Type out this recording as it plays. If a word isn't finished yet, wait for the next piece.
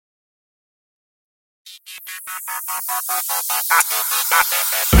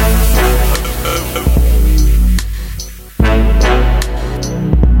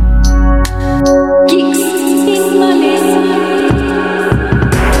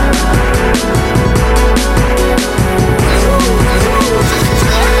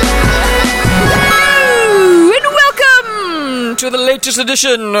To the latest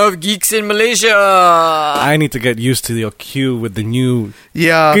edition of Geeks in Malaysia. I need to get used to your cue with the new.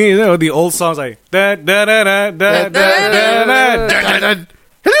 Yeah. You know, the old songs like. Da, da, da, da, da, da, da, da, da.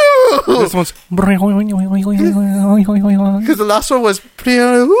 Hello! This one's. Because the last one was.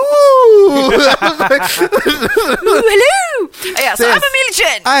 Hello! Yes, I'm Amelia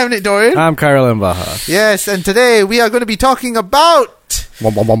Chen. I am Nick Dorian. I'm Kyril Mbaha. Yes, and today we are going to be talking about. Are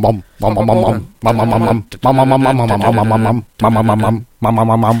we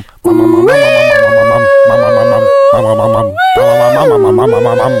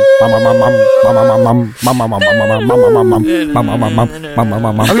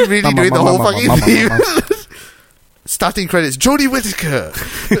really doing the whole fucking theme? Starting credits, Jodie Whittaker.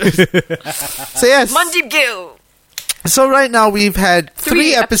 So yes, Mandeep Gill. so right now we've had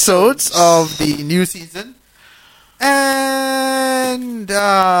three episodes of the new season. And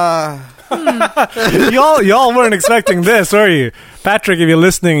Y'all weren't expecting this, were you? Patrick, if you're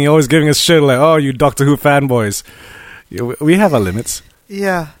listening, you're always giving us shit like, oh, you Doctor Who fanboys. We have our limits.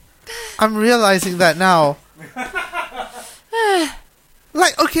 yeah, I'm realizing that now.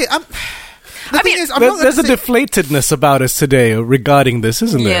 Like, okay, I'm There's not There's a gonna say, deflatedness about us today regarding this,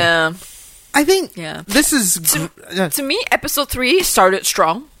 isn't there? Yeah. I think Yeah. this is To me, episode 3 started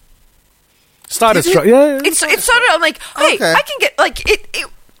strong. Started Did it? strong. Yeah. It started, I'm like, hey, Okay. I can get, like,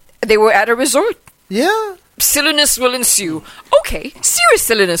 they were at a resort. yeah. Silliness will ensue. Okay. Serious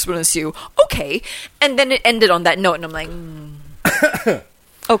silliness will ensue. Okay. And then it ended on that note, and I'm like,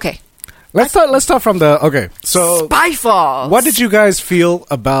 okay. Let's start from the. Okay, so. Spyfall. What did you guys feel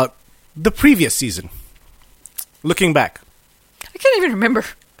about the previous season? Looking back. I can't even remember.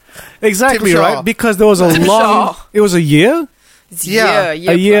 Exactly, Tim Shaw. right? Because there was a Tim long. Shaw. It was a year? Yeah.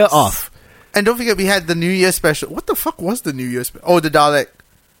 A year plus. off. And don't forget, we had the New Year special. What the fuck was the New Year special? Oh, the Dalek.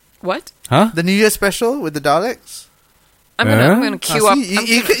 What? Huh? The New Year special with the Daleks. I'm Huh? gonna queue up. See, I'm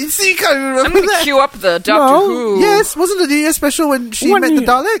you can't even I'm remember gonna that. queue up the Doctor No. Who. Yes, wasn't the New Year special when she When met the you-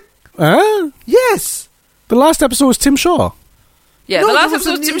 Dalek? Huh? Yes. The last episode was Tim Shaw. Yeah, No, the there last was a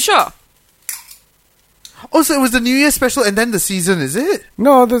episode was new- Tim Shaw. Oh, so it was the New Year special and then the season, is it?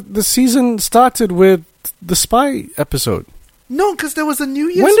 No, the season started with the spy episode. No, because there was a New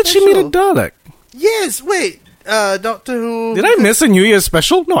Year When did special. she meet a Dalek? Yes, wait. Doctor Who... Did I miss a New Year's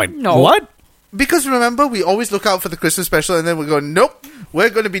special? No, No. What? Because remember, we always look out for the Christmas special and then we go, nope, we're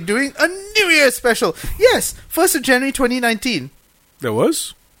going to be doing a New Year special. Yes, 1st of January 2019. There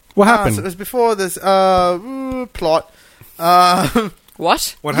was? What happened? So it was before this plot.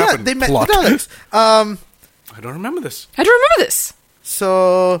 What? What yeah, happened? they met Plot. the Daleks. I don't remember this. I don't remember this.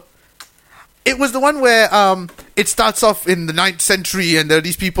 So it was the one where it starts off in the 9th century and there are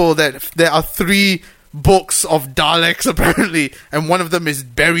these people that there are 3 books of Daleks apparently, and one of them is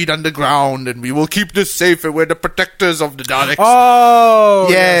buried underground, and we will keep this safe and we're the protectors of the Daleks. Oh,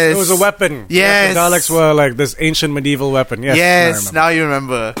 Yes. It was a weapon. Yes. The Daleks were like this ancient medieval weapon. Yes. Yes, I remember. now you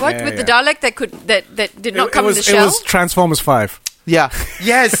remember. What Yeah, with yeah. the Dalek that did not come was, in the shell? It was Transformers 5. Yeah.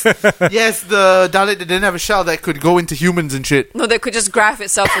 Yes. Yes, the Dalek that didn't have a shell that could go into humans and shit. No, that could just graft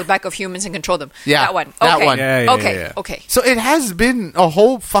itself to the back of humans and control them. Yeah, that one. that Okay. one. Yeah, yeah, okay. yeah. Okay. So it has been a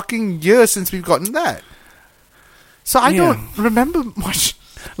whole fucking year since we've gotten that. So I Yeah. don't remember much.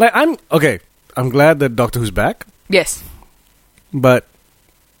 Like, I'm glad that Doctor Who's back, Yes. but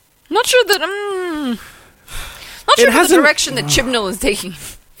Not sure that. Not sure about the hasn't- direction that Chibnall is taking.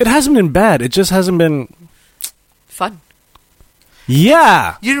 it hasn't been bad. It just hasn't been. Fun.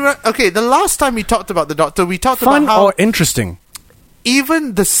 Yeah. Okay, the last time we talked about the Doctor, we talked Fun about how or interesting.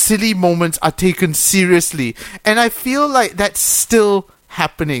 even the silly moments are taken seriously. And I feel like that's still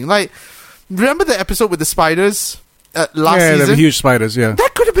happening. Like, remember the episode with the spiders last Yeah, season? the huge spiders, yeah.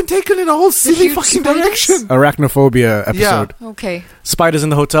 That could have been taken in a whole silly huge fucking spiders? direction. Arachnophobia episode. Okay. Spiders in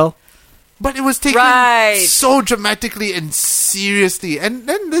the hotel. But it was taken Right. so dramatically and seriously. And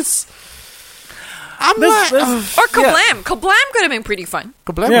then this... I'm This- like... this- Or Kablam. Kablam could have been pretty fun.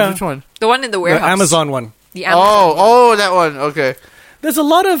 Kablam, Yeah. which one? The one in the The warehouse. Amazon one. The Amazon. Oh, that one. Okay. There's a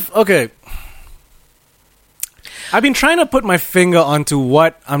lot of... Okay. I've been trying to put my finger onto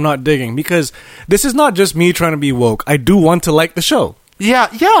what I'm not digging, because this is not just me trying to be woke. I do want to like the show.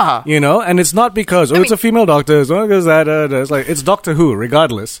 Yeah. You know, and it's not because it's a female doctor, it's not because that. It's like it's Doctor Who,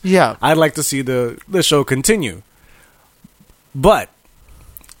 regardless. Yeah. I'd like to see the show continue, but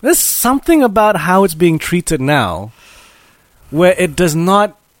there's something about how it's being treated now where it does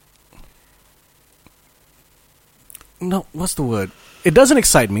not... No, what's the word? It doesn't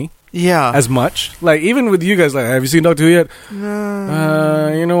excite me Yeah. as much. Like, even with you guys, like, have you seen Doctor Who yet?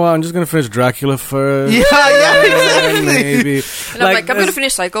 No. You know what? I'm just going to finish Dracula first. yeah, exactly. Maybe. And I'm like, I'm gonna there's-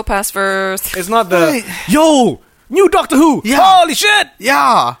 finish Psychopaths first. It's not the, Right. yo, new Doctor Who. Yeah. Holy shit.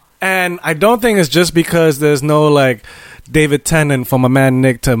 Yeah. And I don't think it's just because there's no, like, David Tennant from a man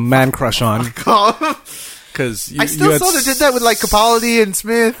Nick to man crush on. Because I still sort of did that with like Capaldi and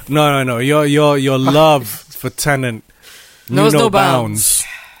Smith. No. Your love for Tennant Knows knew no bounds.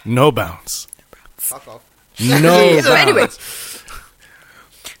 No bounds. Fuck off. No So anyway,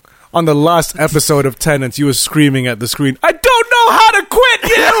 On the last episode of Tennant, you were screaming at the screen, I don't know how to quit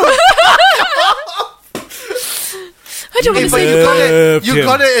you! I don't want to But say you him.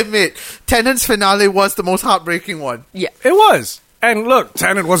 gotta admit, Tennant's finale was the most heartbreaking one. yeah. It was. And look,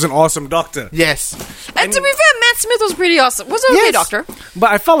 Tennant was an awesome doctor. Yes. And to be fair, Matt Smith was pretty awesome. Was a okay Yes. doctor. But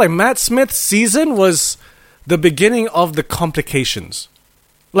I felt like Matt Smith's season was the beginning of the complications.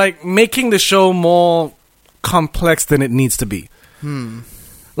 Like, making the show more complex than it needs to be. Like,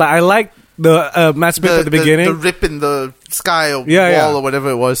 I like the Matt Smith at the beginning. The rip in the sky or Yeah, wall yeah. or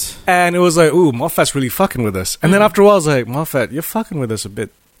whatever it was. And it was like, ooh, Moffat's really fucking with us. And then after a while, I was like, Moffat, you're fucking with us a bit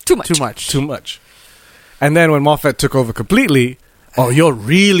Too much. too much. And then when Moffat took over completely, oh, you're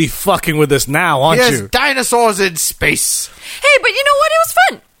really fucking with us now, aren't Yes, you? dinosaurs in space. Hey, but you know what? It was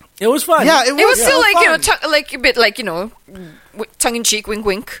fun. It was fun. Yeah, It was still like, you know, fun. like a bit like, you know, tongue in cheek, wink,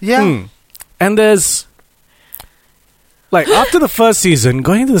 wink. Yeah. And there's, like, after the first season,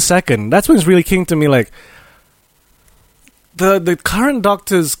 going into the second, that's when it's really kicking to me, like, the current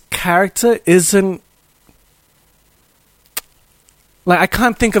Doctor's character isn't, like, I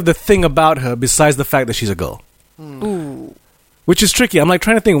can't think of the thing about her besides the fact that she's a girl. Ooh. Which is tricky. I'm, like,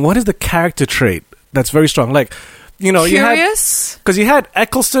 trying to think, what is the character trait that's very strong? Like, you know, Curious? because you had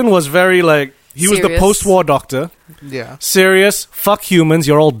Eccleston was very, like, he was the Serious. post-war Doctor. Yeah. Serious, fuck humans,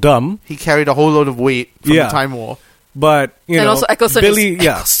 you're all dumb. He carried a whole load of weight from Yeah. the Time War. But, you And know, also Eccleston Billy, is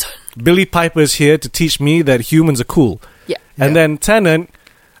Eccleston. Billy Piper's here to teach me that humans are cool. Yeah. And Yeah. then Tennant,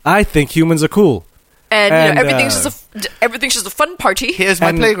 I think humans are cool. And, And, you know, everything's just a fun party. Here's my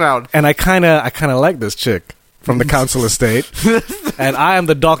And- playground. And I kind of like this chick from the council estate. And I am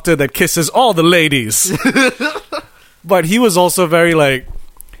the doctor that kisses all the ladies. But he was also very, like,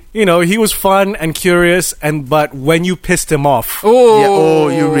 you know, he was fun and curious, but when you pissed him off, Oh, Yeah. Oh,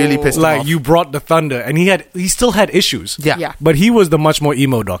 you really pissed him like, off. you brought the thunder, and he still had issues. Yeah. Yeah. But he was the much more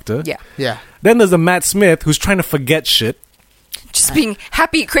emo doctor. Yeah. Yeah. Then there's the Matt Smith who's trying to forget shit. Just being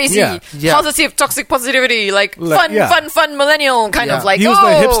happy, crazy, Yeah. Yeah. positive, toxic positivity, like Like, yeah. fun, millennial kind Yeah. of like, He was oh.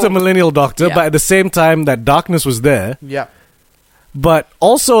 the hipster millennial doctor, Yeah. but at the same time, that darkness was there. Yeah. But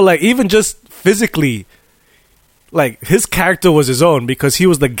also, like, even just physically, like, his character was his own because he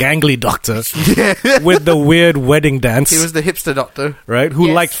was the gangly doctor with the weird wedding dance, He was the hipster doctor. right? Who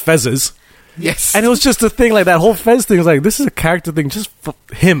Yes. liked fezzes. Yes. And it was just a thing, like, that whole fez thing was like, this is a character thing just for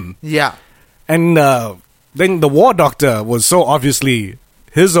him. yeah. And then the war doctor was so obviously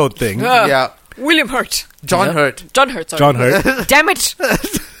his own thing. Ah, Yeah. William Hurt. John Yeah. Hurt. John Hurt, sorry. John Hurt. Damn it.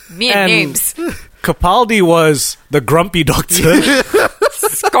 Me and, And- names. Capaldi was the grumpy doctor.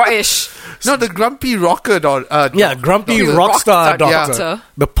 Scottish. No, the grumpy rocker Yeah, grumpy He was rock star rockstar doctor. doctor.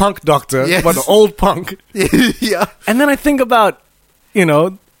 The punk doctor, Yes. but the old punk. yeah. And then I think about, you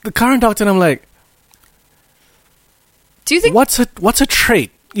know, the current doctor, and I'm like, Do you think what's a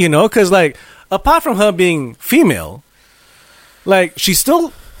trait? You know, because, like, apart from her being female, like, she's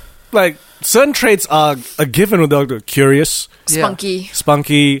still, like, certain traits are a given with the doctor. Curious, spunky?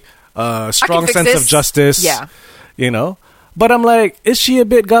 spunky, strong fix sense this. of justice. Yeah. You know? But I'm like, is she a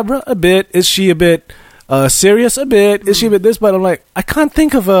bit Gabra? A bit. Is she a bit serious? A bit. Is she a bit this? But I'm like, I can't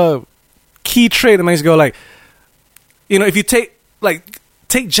think of a key trait that makes you go, like, you know, if you take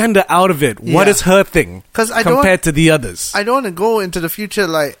gender out of it, what Yeah. is her thing 'Cause I don't- compared to the others? I don't want to go into the future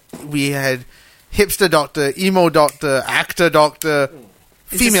like we had hipster doctor, emo doctor, actor doctor,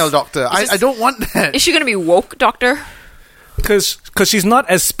 female doctor. I don't want that. Is she going to be woke, Doctor? Because she's not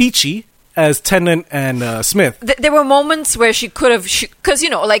as speechy as Tennant and Smith. There were moments where she could have, because you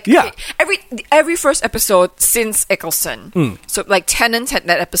know, like Yeah. every first episode since Eccleston. So like Tennant had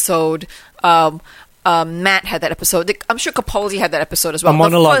that episode. Matt had that episode. I'm sure Capaldi had that episode as well. A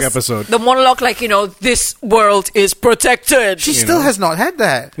monologue episode. The monologue, like, you know, this world is protected. She still has not had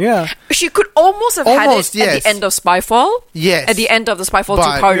that. Yeah. She could almost have Almost, had it at yes. the end of Spyfall. Yes. At the end of the Spyfall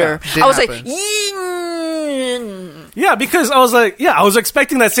But, two-parter. yeah, I was didn't like, Yeah, because I was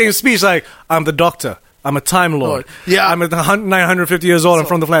expecting that same speech, like, I'm the doctor. I'm a Time Lord. Lord. Yeah. I'm 950 years old. I'm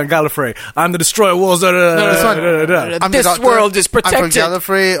from the planet Gallifrey. I'm the destroyer of worlds. I'm This the doctor. world is I'm from protected.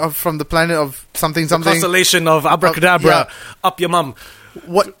 Gallifrey, from the planet of something. Constellation of Abracadabra. Yeah. Up your mum.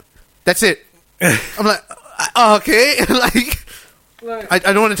 What? That's it. I'm like, okay. I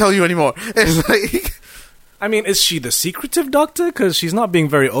don't want to tell you anymore. It's like, I mean, is she the secretive doctor? Because she's not being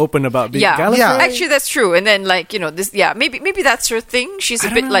very open about being Yeah, Gallifrey. Yeah. actually, that's true. And then, like, you know, this, yeah, maybe that's her thing. She's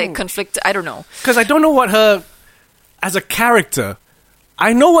a I bit don't like know. conflicted. I don't know. Because I don't know what her, as a character,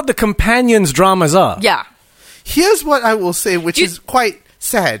 I know what the companions' dramas are. Yeah, here's what I will say, which You- is quite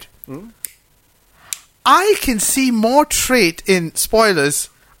sad. I can see more trait in spoilers.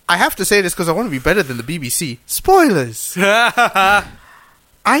 I have to say this because I want to be better than the BBC. Spoilers.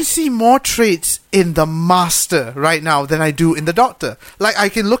 I see more traits in the Master right now than I do in the Doctor. Like, I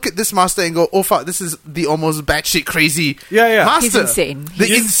can look at this Master and go, oh fuck, this is the almost batshit crazy Yeah. Master. He's insane. The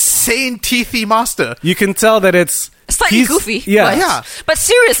He's- insane teethy Master. You can tell that it's slightly he's- goofy. Yeah. but, Yeah. but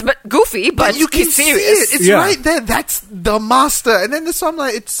serious, but goofy. But You can he's see serious. it. It's Yeah. right there. That's the Master. And then this one,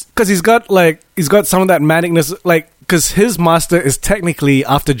 like, it's... Because he's got some of that manicness, like, because his master is technically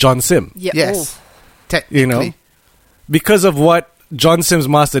after John Sim. Yeah. Yes. Oh. Technically. You know? Because of what John Sim's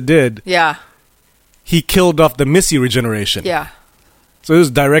master did, Yeah. he killed off the Missy regeneration. Yeah. So it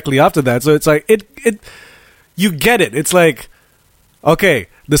was directly after that. So it's like, you get it. It's like, okay,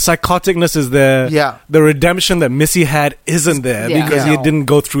 the psychoticness is there. Yeah. The redemption that Missy had isn't there Yeah. because Yeah. he didn't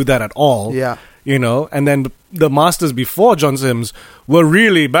go through that at all. Yeah. You know, and then the masters before John Sims were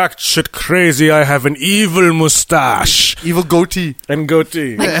really batshit crazy. I have an evil mustache Evil goatee. and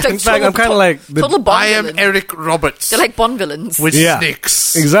goatee. Like In fact, I'm kind of like total Bond I am villain. Eric Roberts. They're like Bond villains. with Yeah.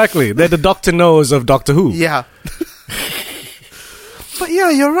 snakes. exactly. They're the Doctor Knows of Doctor Who. Yeah. But yeah,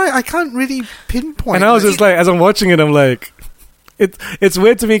 you're right. I can't really pinpoint. And I was just like, as I'm watching it, I'm like, it's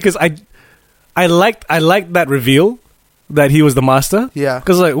weird to me because I liked that reveal that he was the master. Yeah.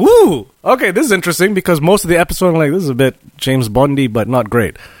 Because like, woo, okay, this is interesting because most of the episode I'm like, this is a bit James Bondy, but not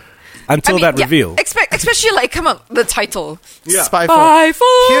great until that yeah, reveal. especially like, come on, the title. Yeah. Spyfall.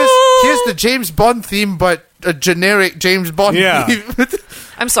 Spyfall. Here's the James Bond theme, but a generic James Bond Yeah. theme.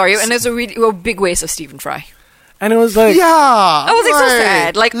 I'm sorry, and there's a big waste of Stephen Fry. And it was like, Yeah. I was like so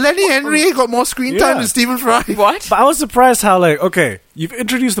sad. Like, Lenny Henry got more screen time Yeah. than Stephen Fry. What? but I was surprised how like, okay, you've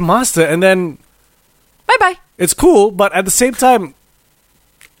introduced the master and then Bye bye. it's cool, but at the same time,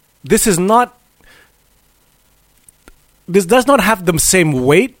 this does not have the same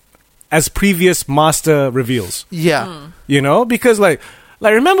weight as previous master reveals. Yeah. You know? Because like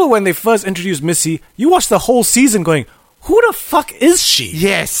remember when they first introduced Missy, you watched the whole season going, who the fuck is she?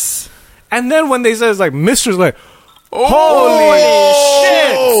 Yes. And then when they said it's like Mistress, like, holy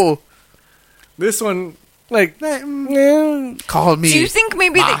shit! Oh. This one, like, Call me. Do you think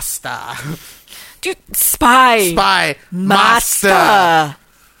maybe Master? Spy Master. I'm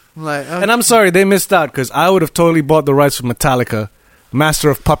like, okay. and I'm sorry, they missed out because I would have totally bought the rights from Metallica, Master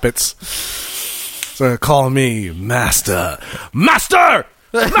of Puppets. So call me Master. Master!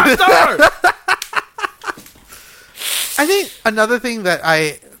 Master! I think another thing that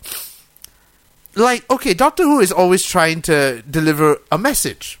I like, okay, Doctor Who is always trying to deliver a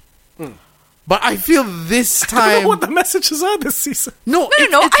message. But I feel this I don't time know what the messages are this season. No, No.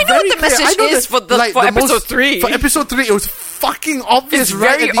 it's I know very what the clear. message I know is that, for the episode 3. For episode 3, it was fucking obvious It's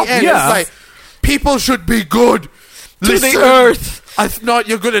right very at the end. obvious. Yeah. It's like, people should be good. To the earth. If not,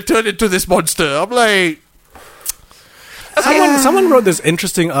 you're going to turn into this monster. I'm like... Someone wrote this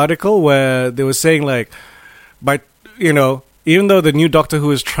interesting article where they were saying like, even though the new Doctor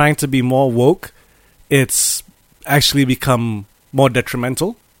Who is trying to be more woke, it's actually become more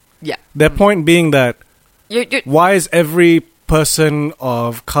detrimental. Yeah. Their point being that You why is every person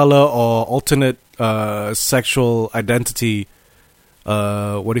of color or alternate sexual identity,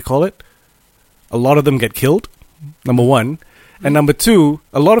 what do you call it? A lot of them get killed. Number one, and number two,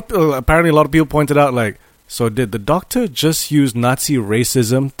 apparently a lot of people pointed out like, so did the Doctor just use Nazi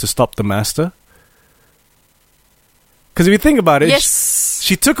racism to stop the Master? Because if you think about it, Yes.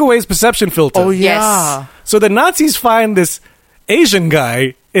 she took away his perception filter. Oh, Yes. yeah. So the Nazis find this Asian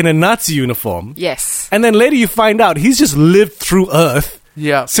guy in a Nazi uniform. Yes. And then later you find out he's just lived through Earth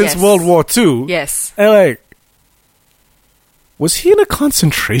Yeah. since Yes. World War II. Yes. And like, was he in a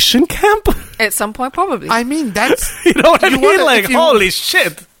concentration camp? At some point, probably. I mean, that's... You know what I You mean? wanna- Like, if you- holy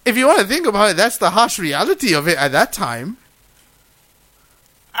shit. If you want to think about it, that's the harsh reality of it at that time.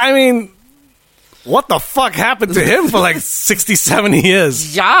 I mean, what the fuck happened to him for like 60, 70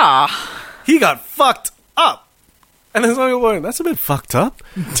 years? yeah. He got fucked up. And then some people were like, that's a bit fucked up.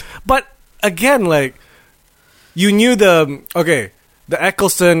 But again, like, you knew the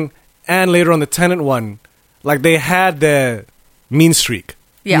Eccleston and later on the Tennant one, like they had their mean streak,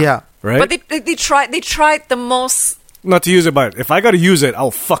 Yeah. right? But they tried the most. Not to use it, but if I got to use it, I'll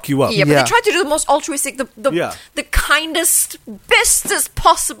fuck you up. Yeah, but Yeah. they tried to do the most altruistic, Yeah. the kindest, bestest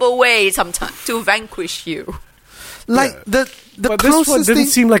possible way sometimes to vanquish you. Like the But this one closest didn't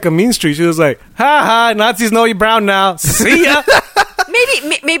thing. seem like a mean streak. She was like, "Ha ha, Nazis know you're brown now. See ya."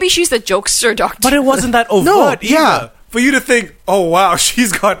 Maybe she's the jokester doctor. But it wasn't that overt No, either. yeah. For you to think, "Oh wow,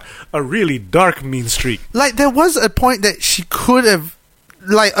 she's got a really dark mean streak." Like there was a point that she could have,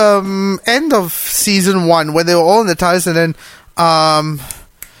 like end of season 1 where they were all in the TARDIS, and then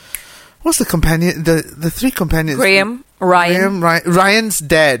what's the companion? The three companions. Graham, Ryan. Ryan's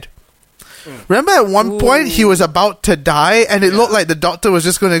dead. Remember at one point he was about to die, and it looked like the doctor was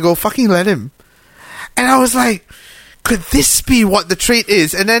just going to go fucking let him. And I was like, could this be what the trait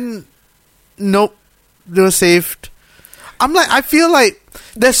is? And then, nope, they were saved. I'm like, I feel like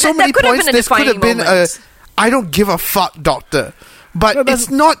there's so That many could have points. been a This could have defining been moment. I don't give a fuck doctor, but No, that's-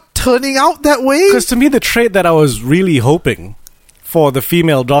 it's not turning out that way. Because to me, the trait that I was really hoping for the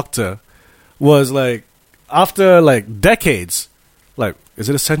female doctor was like after like decades, like is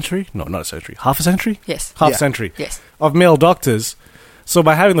it a century? No, not a century. Half a century? Yes. Half Yeah. century. Yes. Of male doctors. So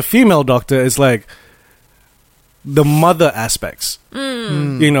by having the female doctor, it's like the mother aspects.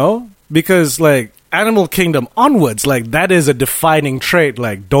 You know? Because like Animal Kingdom onwards, like that is a defining trait.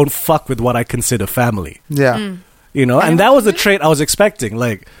 Like don't fuck with what I consider family. Yeah, You know? And that was the trait I was expecting.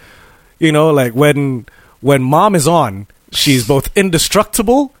 Like, you know, like when mom is on, she's both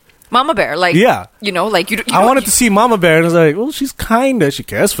indestructible. Mama Bear, like Yeah. you know, like you. I wanted to see Mama Bear, and I was like, well, she's she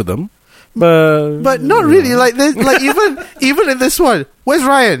cares for them, but but not really. Like there's like even in this one, where's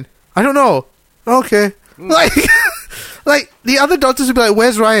Ryan? I don't know. Okay, like. Like, the other doctors would be like,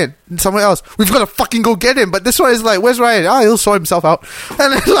 where's Ryan? And somewhere else, we've got to fucking go get him. But this one is like, where's Ryan? He'll sort himself out.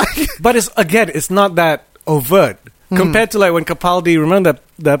 And then, like... But it's not that overt compared to like when Capaldi. Remember that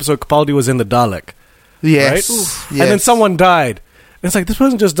the episode Capaldi was in the Dalek, Yes. right? Yes. And then someone died. And it's like this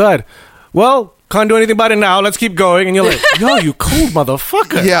person just died. Well, can't do anything about it now. Let's keep going. And you're like, yo, you cold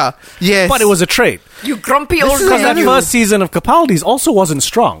motherfucker. Yeah. Yes. But it was a trait you grumpy old is because that man. first season of Capaldi's also wasn't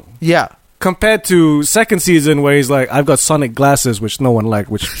strong. Yeah. Compared to second season where he's like, I've got Sonic glasses, which no one liked,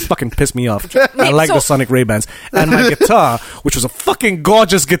 which fucking pissed me off. I like so- the Sonic Ray-Bans. And my guitar, which was a fucking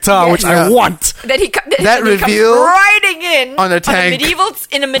gorgeous guitar, which I want. That he That he comes reveal riding in on a tank.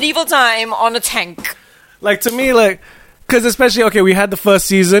 in a medieval time on a tank. Like, to me, like, because especially, okay, we had the first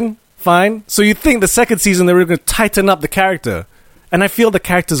season, fine. So you think the second season they were going to tighten up the character. And I feel the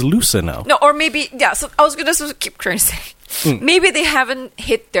character's looser now. No, or maybe So I was gonna keep trying to say, maybe they haven't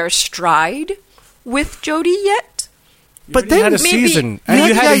hit their stride with Jodie yet. But You then had a maybe- season, and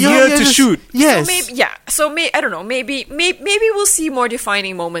you had a year to shoot. Yes. So maybe I don't know. Maybe we'll see more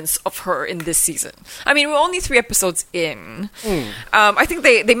defining moments of her in this season. I mean, we're only 3 episodes in. I think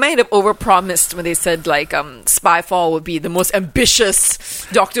they might have overpromised when they said like Spyfall would be the most ambitious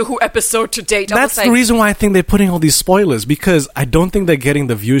Doctor Who episode to date. That's the reason why I think they're putting all these spoilers, because I don't think they're getting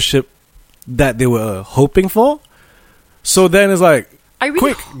the viewership that they were hoping for. So then it's like, I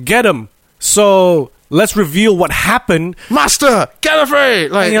really quick, get them. So let's reveal what happened. Master, Gallifrey!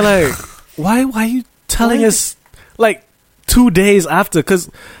 Like, And you're like, why are you telling us like 2 days after?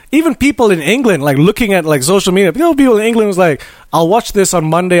 Because even people in England, like looking at like social media, people in England was like, I'll watch this on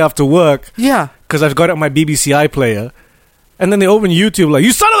Monday after work yeah. because I've got it on my BBC iPlayer. And then they open YouTube like,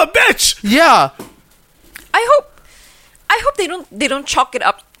 you son of a bitch! Yeah. I hope they don't chalk it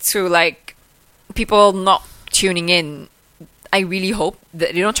up to like people not tuning in. I really hope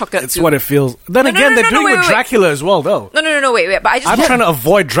that they don't chalk it up It's to what it feels. Then No, again, no, they're doing wait, with wait. Dracula as well, though. No, wait. But I just I'm hope, trying to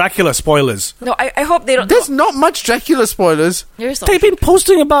avoid Dracula spoilers. no. I hope they don't. There's not much Dracula spoilers. There's They've been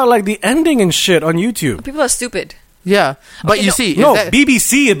posting about like the ending and shit on YouTube. people are stupid. Yeah. But Okay, you no. see... No, that-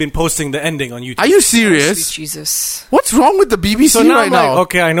 BBC have been posting the ending on YouTube. are you Sweet serious? Jesus. What's wrong with the BBC So now right I'm like, now?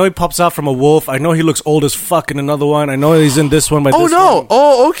 okay, I know he pops out from a wolf. I know he looks old as fuck in another one. I know he's in this one, but Oh, this no. one.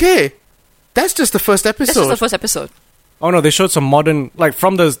 Oh, okay. That's just the first This is episode. the first episode. Oh no, they showed some modern, like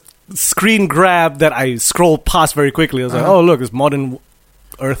from the screen grab that I scrolled past very quickly. I was like, oh look, it's modern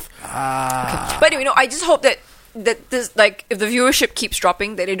Earth. But anyway, I just hope that this, like, if the viewership keeps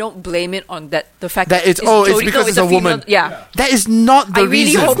dropping, that they don't blame it on the fact That that it's- oh, it's Jodie- because no, it's a female- woman. Yeah. That is not the I really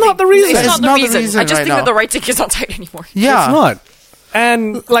reason. hope It's not the reason. It's That not is the not the reason. reason I just right think now. that the writing is not tight anymore. Yeah. It's not.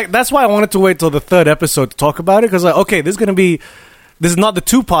 And like that's why I wanted to wait till the third episode to talk about it, because like, okay, this is not the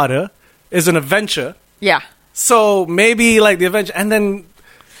 2-parter, it's an adventure. Yeah. So maybe like the adventure, and then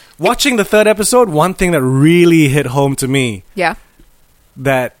watching the third episode, one thing that really hit home to me Yeah.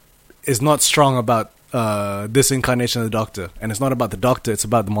 that is not strong about this incarnation of the Doctor, and it's not about the Doctor; it's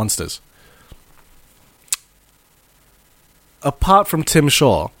about the monsters. Apart from Tim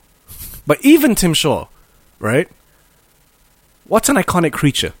Shaw, but even Tim Shaw, right? What's an iconic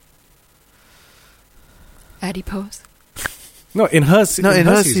creature? Adipose. No, in her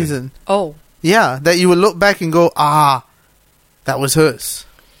season. Oh. Yeah, that you would look back and go, that was hers.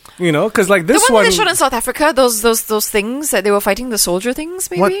 You know, because like this the one one, they shot in South Africa, those things that they were fighting, the soldier things,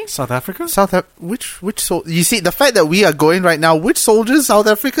 maybe. What? South Africa, Which you see the fact that we are going right now. Which soldiers? South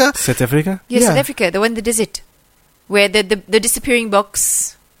Africa. South Africa. Yes, Yeah. South Africa, the one that does it, where the disappearing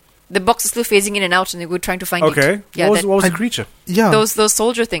box, the box is still phasing in and out, and they were trying to find it. Okay, Yeah, what was the creature? Yeah, those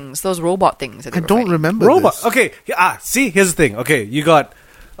soldier things, those robot things. That they I were don't fighting. remember. Robot. this. Okay, see, here's the thing. Okay, you got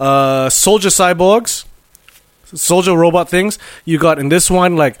soldier cyborgs, soldier robot things. You got in this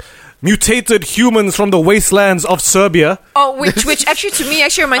one like mutated humans from the wastelands of Serbia. Oh, which actually to me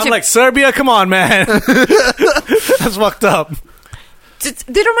actually reminds I'm me. like, Serbia, come on, man. That's fucked up. They remind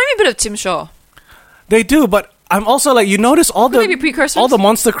me a bit of Tim Shaw. They do, but I'm also like, you notice all the Maybe precursors? all the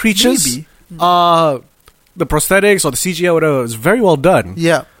monster creatures, Maybe. the prosthetics or the CGI or whatever is very well done.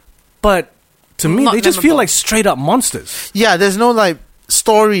 Yeah, But to me, Not they just feel memorable. like straight up monsters. yeah. There's no like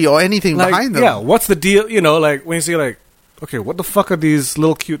story or anything Like, behind them. yeah, what's the deal? You know, like when you see like, okay, what the fuck are these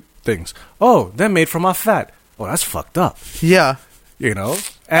little cute things? Oh, they're made from our fat. Oh, that's fucked up. Yeah, You know,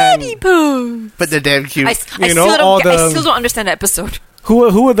 and Adipose. but they're damn cute. I You know, still all don't. I the- still don't understand that episode.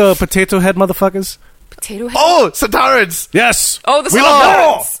 who are the potato head motherfuckers? Potato head. Oh, Satarans! Yes. Oh, the We Satarans.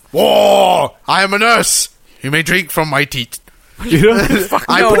 love war. I am a nurse. You may drink from my teat. You know,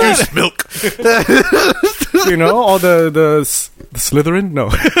 I no. produce milk. you know, all the Slytherin, no,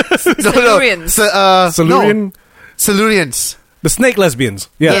 Silurians. Silurian, Silurians. the snake lesbians.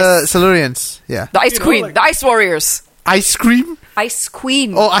 Yeah. The Silurians. Yeah. The Ice You know, Queen. like- The Ice Warriors. Ice cream? Ice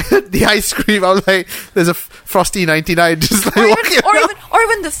Queen. Oh, I heard the ice cream. I was like, there's a Frosty 99 just like or walking even, or around. even, or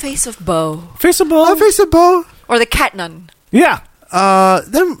even the face of Bo, Faceable. Oh, face a bow. or the cat nun. Yeah.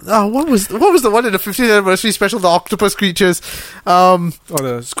 Then what was the one in the 15th anniversary special? The octopus creatures. Or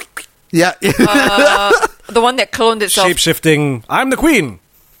the Yeah. The one that cloned itself. shape shifting. I'm the queen.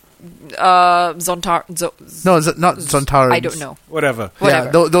 Zontar. No, it's not Zontarans. I don't know. Whatever.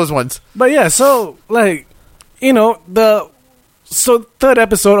 Whatever. Yeah, those ones. But yeah, so like, you know, third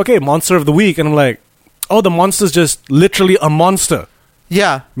episode, okay, monster of the week, and I'm like, oh, the monster's just literally a monster,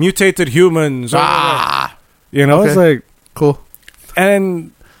 Yeah. mutated humans. You know, it's Okay. like, Cool.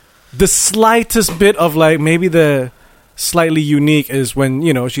 and the slightest bit of like maybe the slightly unique is when,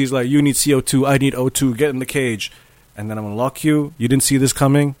 you know, she's like, you need CO2, I need O2, get in the cage, and then I'm gonna lock you. You didn't see this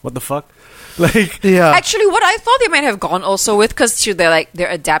coming. What the fuck? Like, Yeah. Actually, what I thought they might have gone also with, because they're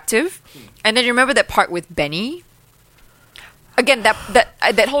adaptive, and then you remember that part with Benny. Again, that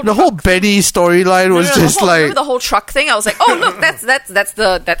whole The whole Benny storyline was just remember like. the whole truck thing. I was like, oh look, that's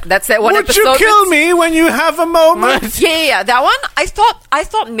that one would episode. you kill me when you have a moment? Yeah, that one. I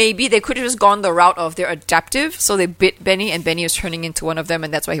thought maybe they could have just gone the route of they're adaptive, so they bit Benny, and Benny was turning into one of them,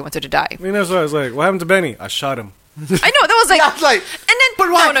 and that's why he wanted to die. You know, so I was like, what happened to Benny? I shot him. I know that was like, Yeah, it's like, and then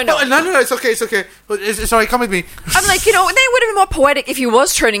but why? no. No, it's okay, it's okay. It's alright, come with me. I'm like, you know, then it would have been more poetic if he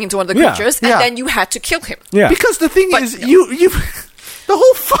was turning into one of the Yeah, creatures, and yeah. then you had to kill him. Yeah. Because the thing But- is, you the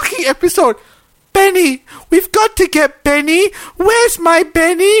whole fucking episode, Benny, we've got to get Benny. Where's my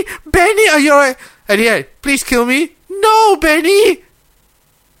Benny? Benny, are you alright? And yeah, please kill me. No, Benny.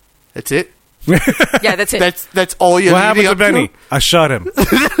 That's it. Yeah, that's it. That's all you're What happened leading to up Benny? I shot him.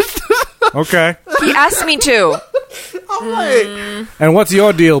 Okay. He asked me to. I'm like, And what's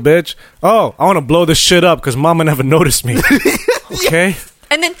your deal, bitch? Oh, I want to blow this shit up because Mama never noticed me. Okay.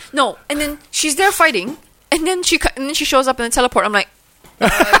 And then she's there fighting, and then she shows up in the teleport. I'm like, you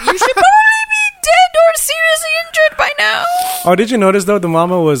should probably be dead or seriously injured by now. Oh, did you notice though? The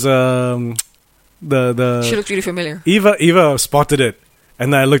Mama was the She looked really familiar. Eva spotted it,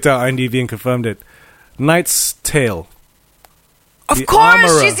 and then I looked at IMDb and confirmed it. Knight's Tale. Of The course,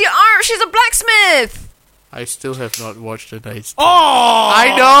 armorer. she's a blacksmith. I still have not watched the Night. Oh,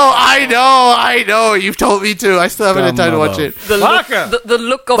 I know. You've told me to. I still haven't had time to watch it. The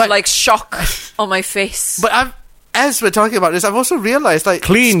look of But- like shock on my face. But as we're talking about this, I've also realized like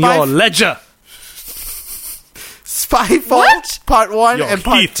Clean your ledger. Spyfall What? Part 1 Your and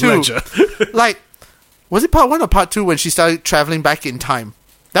Part Heath 2. ledger. Like, was it Part 1 or Part 2 when she started traveling back in time?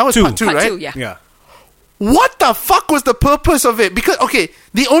 That was Two. Part 2, Part right? 2, yeah. Yeah. What the fuck was the purpose of it? Because, okay,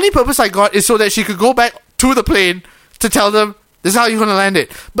 the only purpose I got is so that she could go back to the plane to tell them, this is how you're going to land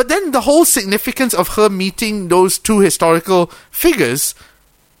it. But then the whole significance of her meeting those two historical figures,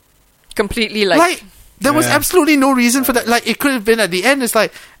 Completely like like, There was Yeah. absolutely no reason for that. Like, it could have been at the end. It's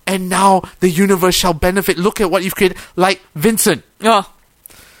like, and now the universe shall benefit. Look at what you've created. Like, Vincent. Oh.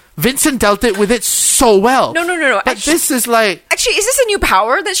 Vincent dealt it with it so well. No. But Actually, this is like, actually, is this a new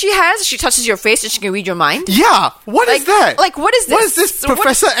power that she has? She touches your face and she can read your mind? yeah, what is that? Like, what is this? What is this What-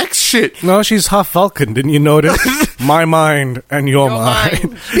 Professor X shit? No, she's half Falcon. Didn't you notice? My mind and your mind.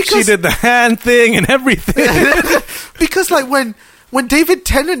 mind. She Because- did the hand thing and everything. Because like when David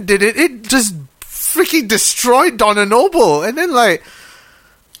Tennant did it, it just freaking destroyed Donna Noble. And then like,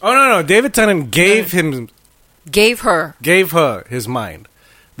 Oh no! David Tennant gave Gave her. her his mind.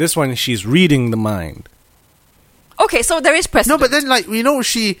 This one, she's reading the mind. Okay, so there is no, precedent. but then like,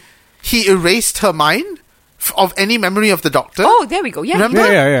 he erased her mind of any memory of the Doctor. Oh, there we go. Yeah. Remember?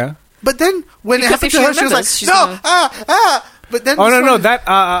 Yeah. But then when Because it happened if to she her, she was remembers, like, she's no, gonna- But then Oh this no! one-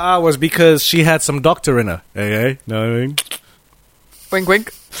 That was because she had some doctor in her. Okay, no, what I mean? Wink,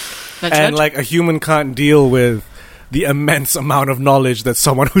 wink. Nudge, And nudge. like a human can't deal with the immense amount of knowledge that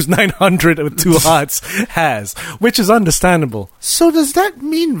someone who's 900 with two hearts has, which is understandable. So does that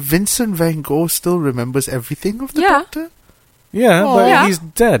mean Vincent Van Gogh still remembers everything of the Yeah. Doctor? Yeah, Oh. but Yeah. he's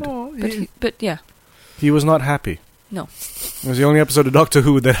dead. But yeah. He was not happy. No. It was the only episode of Doctor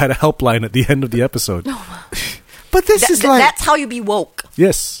Who that had a helpline at the end of the episode. But this is like, That's how you be woke,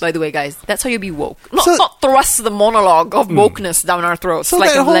 Yes. by the way, guys. That's how you be woke. Not, So- not thrust the monologue of wokeness down our throats so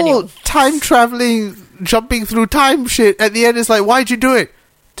like that a millennial. whole time traveling, jumping through time shit at the end is like, why'd you do it?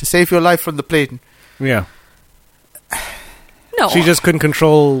 To save your life from the plane. Yeah. No. She just couldn't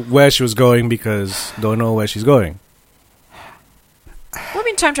control where she was going because don't know where she's going. What do you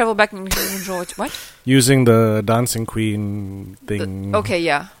mean time travel back and control it? What? Using the dancing queen thing. Okay,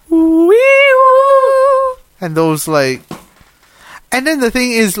 yeah. And those like, and then the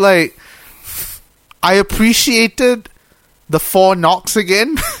thing is like, I appreciated the 4 knocks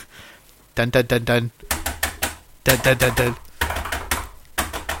again. Dun dun dun dun. Dun dun dun dun.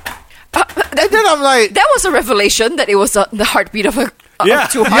 And then I'm like, That was a revelation that it was the heartbeat of a Yeah.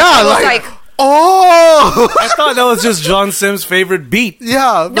 of two hearts. Yeah, I was like- like oh, I thought that was just John Sims' favorite beat.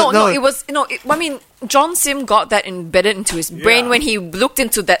 yeah. But no, it was I mean, John Sim got that embedded into his brain Yeah. when he looked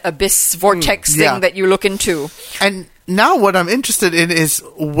into that abyss vortex thing yeah. that you look into. And now what I'm interested in is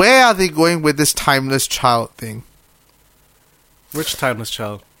where are they going with this timeless child thing? Which timeless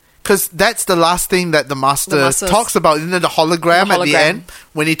child? Because that's the last thing that the master The Master's- talks about. Isn't it the hologram The at the hologram. end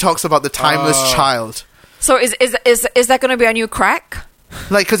when he talks about the timeless child? So is that going to be a new crack?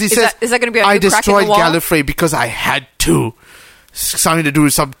 Like, because he Is says, that going to be a I new crack in destroyed the wall? Gallifrey because I had to. Something to do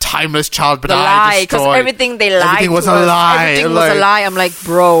with some timeless child, but The I lie, because destroyed. everything they lied Everything was to a us. lie. Everything Like, was a lie. I'm like,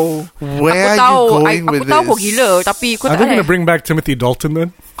 bro. Where aku are tahu, you going with aku tahu kau this? gila, tapi kau Are tak they going to boleh. bring back Timothy Dalton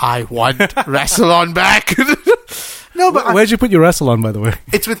then? I want Rassilon back. No, but Where'd you put your wrestle on, by the way?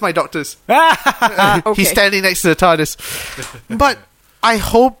 it's with my doctors. Okay. He's standing next to the TARDIS. But I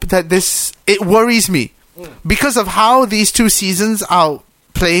hope that it worries me because of how these 2 seasons are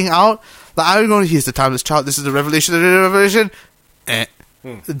playing out. Like, I'm going, here's the timeless child. This is the revelation.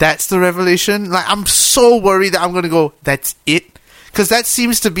 That's the revelation. Like, I'm so worried that I'm going to go, that's it. Because that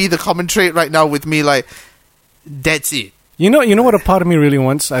seems to be the common trait right now with me. Like, that's it. You know what a part of me really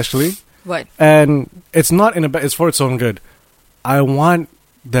wants, actually? What? And it's not it's for its own good. I want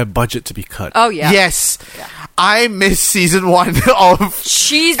their budget to be cut. Oh yeah. Yes. I miss season 1 of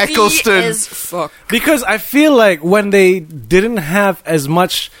Cheesy Eccleston. as fuck. Because I feel like when they didn't have as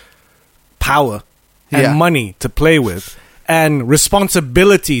much power and Yeah. money to play with and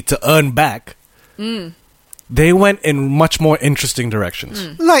responsibility to earn back, they went in much more interesting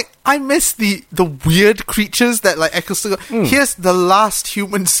directions. Like, I miss the weird creatures that, like, Eccleston. Here's the last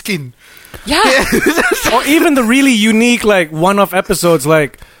human skin. Yeah. Or even the really unique, like, one-off episodes,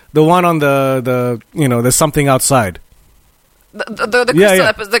 like the one on the there's something outside. The Crystal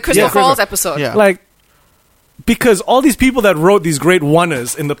Yeah. the Crystal Yeah, Falls Crystal. episode. Yeah. Like, because all these people that wrote these great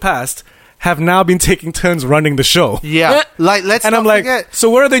wonders in the past have now been taking turns running the show. Yeah. Like, let's And not I'm like, forget, so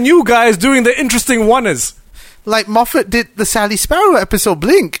where are the new guys doing the interesting wonders? like, Moffat did the Sally Sparrow episode,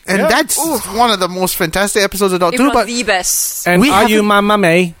 Blink, and Yeah. that's one of the most fantastic episodes of Doctor If Who, not but the best. And We are you haven't- Mama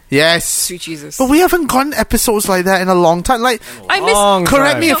May? yes. Sweet Jesus. But we haven't gotten episodes like that in a long time. Like, I miss Long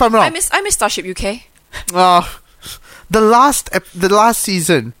correct time. me if I'm wrong. I miss Starship UK. The last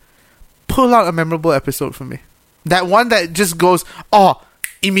season, pull out a memorable episode for me. That one that just goes, oh,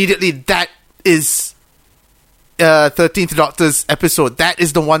 immediately that is 13th Doctor's episode. That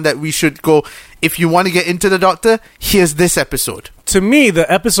is the one that we should go, if you want to get into the Doctor, here's this episode. To me, the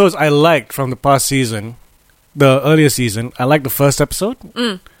episodes I liked from the past season, the earlier season, I liked the first episode,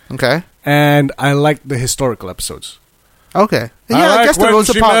 Okay? and I liked the historical episodes. Okay. Yeah, I I like guess the when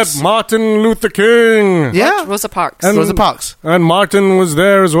Rosa she Parks. met Martin Luther King. Yeah. Rosa Parks. And- Rosa Parks. And Martin was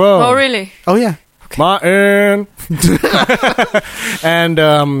there as well. Oh, really? Oh, yeah. Martin. And,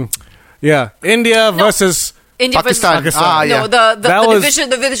 India versus... India versus Pakistan. Pakistan. Ah, yeah. No, the That was-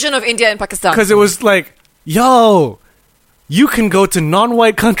 division of India and Pakistan. Because it was like, yo, you can go to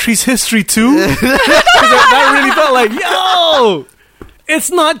non-white countries' history too. 'Cause that really felt like, yo,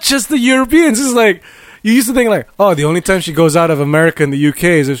 it's not just the Europeans. It's like, you used to think like, oh, the only time she goes out of America and the UK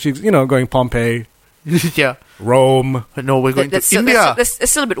is if she's, going Pompeii, Yeah. Rome. But no, we're going that's to India. That's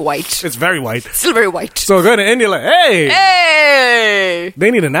still a bit white. It's very white. Still very white. So going to India, like, hey, Hey! they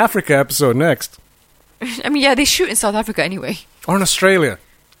need an Africa episode next. I mean, yeah, they shoot in South Africa anyway. Or in Australia.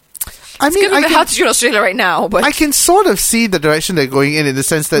 I mean, It's going to be hard to shoot in Australia right now, but I can sort of see the direction they're going in the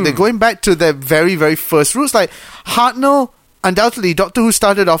sense that they're going back to their very, very first roots. Like, Hartnell, undoubtedly, Doctor Who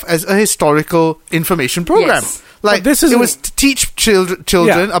started off as a historical information program. Yes. Like, But this it isn't- was to teach children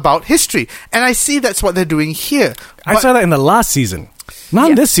Yeah. about history. And I see that's what they're doing here. I But saw that in the last season. Not in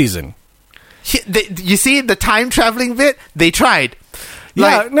Yeah. this season. you see, the time traveling bit, they tried.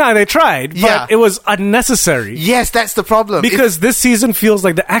 Like, They tried, but Yeah. it was unnecessary. yes, that's the problem. Because this season feels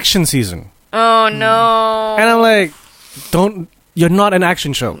like the action season. oh no. And I'm like, you're not an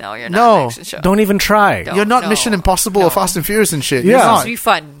action show. No, you're No. not an action show. Don't even try. No. You're not Mission Impossible or Fast and Furious and shit. Yeah. You're It's not. supposed to be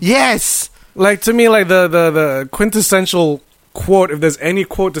fun. Yes. Like, to me, like, the quintessential quote, if there's any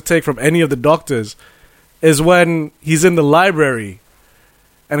quote to take from any of the doctors, is when he's in the library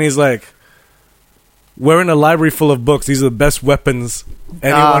and he's like, we're in a library full of books. These are the best weapons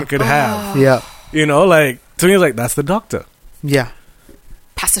anyone could have. Yeah. Like, to me, like, that's the doctor. Yeah.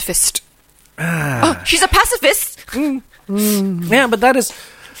 Pacifist. Oh, she's a pacifist. Yeah, but that is...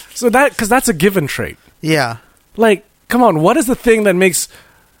 So that... Because that's a given trait. Yeah. Like, come on, what is the thing that makes...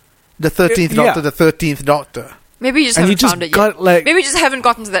 The 13th Yeah. Doctor, the 13th Doctor. Maybe you just And you haven't just found it got, yet. like- Maybe you just haven't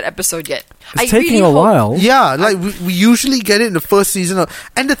gotten to that episode yet. It's taking a while. Yeah, like we usually get it in the first season.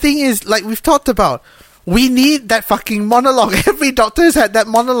 And the thing is, like we've talked about, we need that fucking monologue. Every Doctor has had that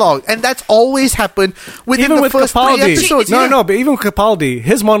monologue. And that's always happened within Even the with first Capaldi. 3 episodes. No, yeah. no, but even Capaldi,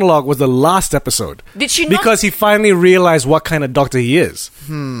 his monologue was the last episode. Did she not? Because he finally realized what kind of doctor he is.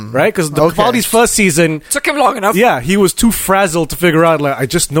 Right? Because Okay. Capaldi's first season, Took him long enough. yeah, he was too frazzled to figure out, like, I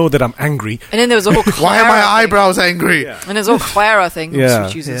just know that I'm angry. And then there was a whole Clara Why are my thing. eyebrows angry? Yeah. And there's a whole Clara thing. Yeah.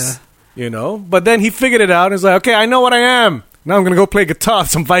 Sweet Jesus. But then he figured it out and he's like, okay, I know what I am. Now I'm going to go play guitar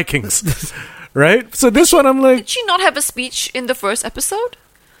with some Vikings. Right? So this one, I'm like, Did she not have a speech in the first episode?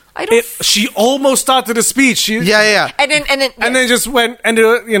 I don't. she almost started a speech. Yeah. And then Just went and,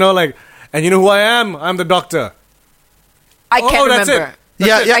 like, and you know who I am? I'm the doctor. I can't that's remember. it.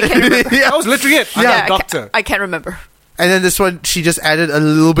 Yeah, yeah. I can't remember. That was literally it. I'm Yeah, the I can't- doctor. I can't remember. And then this one, she just added a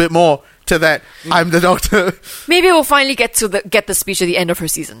little bit more to that. I'm the Doctor. Maybe we'll finally get the speech at the end of her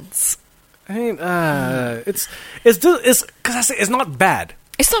seasons. I mean, it's not bad.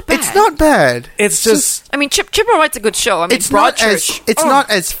 It's not bad. It's not bad. It's just I mean, Chipper writes a good show. I mean, It's not Broadchurch. not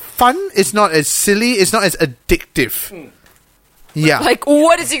as fun. It's not as silly. It's not as addictive. Yeah. Like,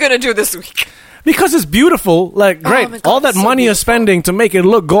 what is he gonna do this week? because it's beautiful. Like, great, my God, all that it's so money you're beautiful. spending to make it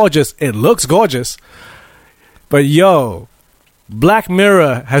look gorgeous. It looks gorgeous, but yo, Black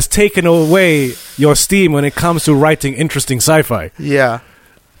Mirror has taken away your steam when it comes to writing interesting sci-fi. Yeah.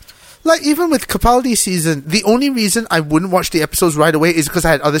 Like, even with Capaldi season, the only reason I wouldn't watch the episodes right away is because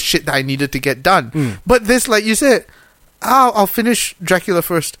I had other shit that I needed to get done. But this, like you said, I'll finish Dracula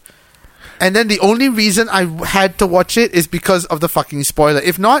first. And then the only reason I had to watch it is because of the fucking spoiler.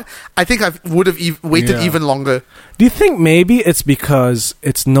 If not, I think I would have waited Yeah. even longer. Do you think maybe it's because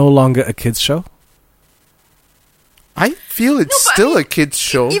it's no longer a kids show? I feel it's No, but I still mean, a kid's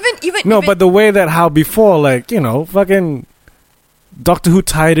show. Even No, but the way that how before, like, fucking Doctor Who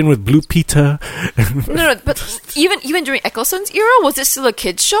tied in with Blue Peter. no, but even during Eccleston's era, was it still a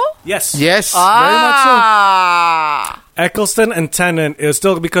kids show? Yes. Yes, very much so. Ah, Eccleston and Tennant is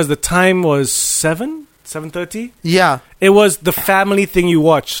still because the time was 7:30. Yeah. It was the family thing you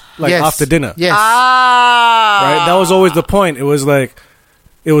watched like Yes. after dinner. Yes. Right? That was always the point. It was like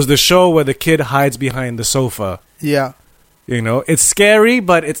it was the show where the kid hides behind the sofa. Yeah. It's scary,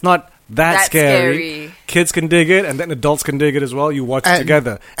 but it's not that That's scary. scary. Kids can dig it, and then adults can dig it as well. You watch it And-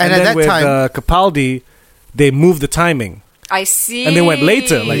 together. and at then that with time- Capaldi, they moved the timing, I see. and they went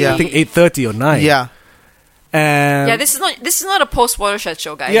later, like Yeah. I think 8:30 or 9. Yeah. And Yeah, this is not a post watershed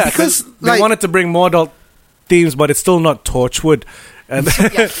show, guys. yeah, because, because they like- wanted to bring more adult themes, but it's still not Torchwood. And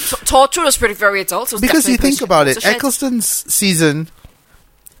yeah. Torture was pretty very adult. So it was Because you definitely think about it, post-watershed. Eccleston's season,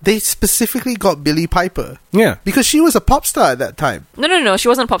 they specifically got Billie Piper yeah, because she was a pop star at that time. No. She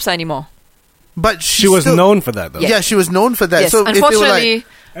wasn't a pop star anymore. But She was still- known for that, though. Yeah, she was known for that. Yes, So if they were unfortunately, like,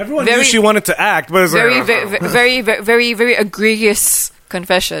 Everyone Very- knew she wanted to act, but it's very, like, very egregious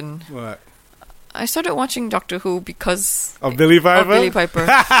confession. What? I started watching Doctor Who because Of Billy Piper? of Billy Piper.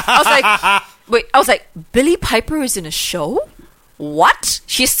 I was like, Billy Piper is in a show? What?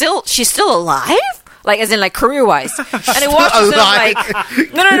 She's still alive? Like, as in, like, career-wise. And I watched it and I'm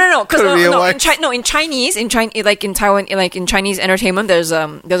like, no. Because Career-wise. in Chinese, like in Taiwan, like in Chinese entertainment, there's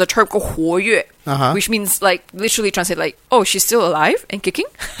a term called 活跃, which means, like, literally translate like, oh, she's still alive and kicking.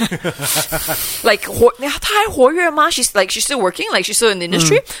 Like, 她还活跃吗? She's still working, like she's still in the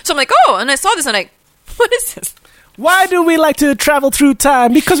industry. So I'm like, oh, and I saw this and I'm like, what is this? Why do we like to travel through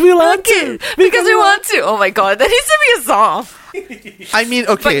time? Because we want to. Because we want to. Oh my god, that needs to be a song. I mean,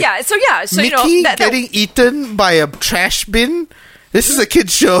 okay. But yeah, so Mickey you know, that, getting eaten by a trash bin. This is a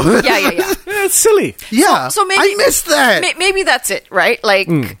kid's show. yeah. Yeah, it's silly. yeah. So maybe I missed that. Maybe that's it, right? Like,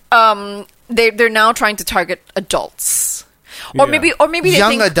 they're now trying to target adults, or Yeah. maybe they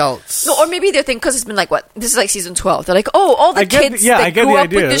Young think, adults. No, or maybe they think because it's been like what? This is like season 12. They're like, oh, all the I get, kids yeah, that I get grew the up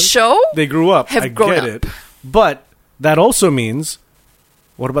idea. with this show They grew up. have I grown get up. it. But that also means,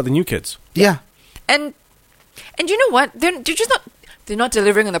 what about the new kids? Yeah. And you know what? They're just not. They're not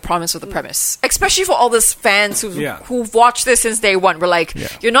delivering on the promise of the premise, especially for all these fans who've watched this since day one. We're like,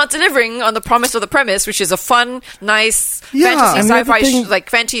 you're not delivering on the promise of the premise, which is a fun, nice fantasy And sci-fi, everything- like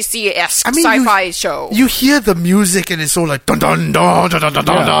fantasy-esque I mean, sci-fi show. You hear the music and it's all like dun dun dun dun dun dun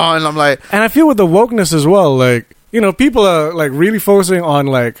dun, dun, and I'm like, And I feel with the wokeness as well, like, you know, people are like really focusing on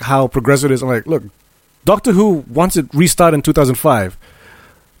like how progressive it is. I'm like, look, Doctor Who, once it restarted in 2005,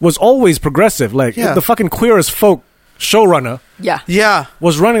 was always progressive. Like, Yeah. the fucking Queer as Folk showrunner yeah. yeah,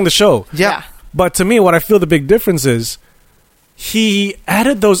 was running the show. yeah. But to me, what I feel the big difference is, he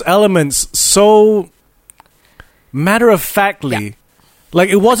added those elements so matter-of-factly. Yeah. Like,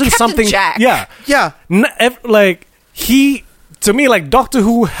 it wasn't Captain something... Jack. Yeah. Yeah. Like, he... To me, like, Doctor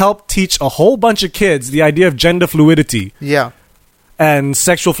Who helped teach a whole bunch of kids the idea of gender fluidity Yeah. and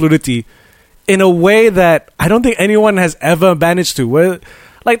sexual fluidity in a way that I don't think anyone has ever managed to. Where,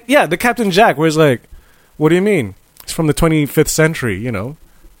 like, yeah, the Captain Jack, where it's like, what do you mean? It's from the 25th century, you know?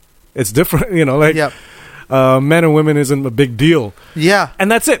 It's different, you know? Like, Yeah. men and women isn't a big deal. Yeah. And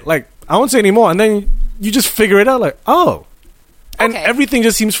that's it. Like, I won't say anymore. And then you just figure it out, like, oh. And Okay. everything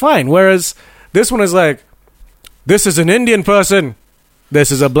just seems fine. Whereas this one is like, this is an Indian person. This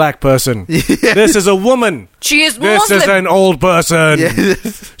is a black person. This is a woman. She is This Muslim. is an old person. Yeah.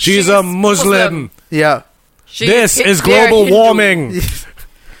 She's a Muslim. Yeah. She This Hi- is they're global Hindu. warming.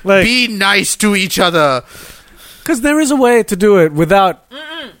 Like, Be nice to each other. because there is a way to do it without,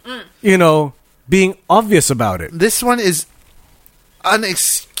 you know, being obvious about it. This one is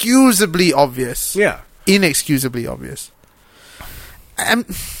unexcusably obvious. Yeah. Inexcusably obvious.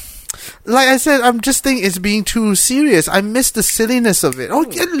 Like I said, I'm just thinking it's being too serious. I miss the silliness of it. Oh,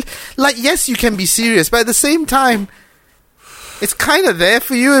 like, yes, you can be serious, but at the same time, it's kind of there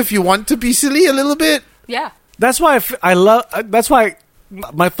for you if you want to be silly a little bit. Yeah. That's why I love. That's why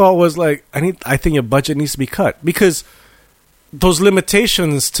my thought was like, I think your budget needs to be cut, because those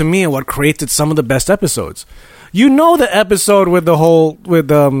limitations to me are what created some of the best episodes. You know, the episode with the whole what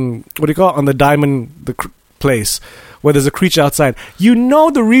do you call it, on the diamond place where there's a creature outside. You know,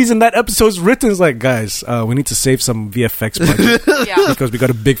 the reason that episode's written is like, guys, we need to save some VFX budget Yeah. because we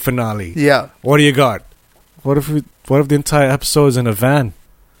got a big finale. Yeah. What do you got? What if the entire episode is in a van?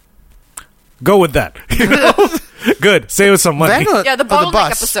 Go with that. You know? Good. Save us some money. Van or- Yeah, the or the bottleneck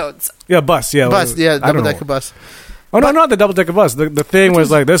bus? episodes. Yeah, bus. Yeah, Bus, yeah, I don't know. double-decker bus. Oh no, not the double decker bus. The thing was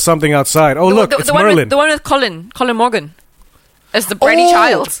like, there's something outside. Oh look, it's one Merlin. with, the one with Colin Morgan as the bratty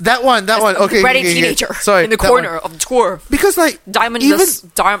child. That one. As Okay. the bratty okay, teenager Sorry. in the that corner one. of the tour. Because, like, Diamond even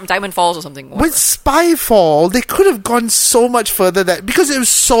Diamond Falls or something. with Spyfall, they could have gone so much further because it was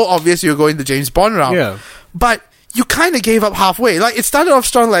so obvious you were going the James Bond route. Yeah. But you kind of gave up halfway. Like, it started off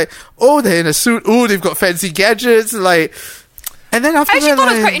strong, like, oh, they're in a suit. Oh, they've got fancy gadgets. Like, and then after I actually that, thought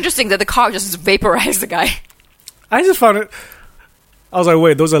it was like, quite interesting that the car just vaporized the guy. I just found it. I was like,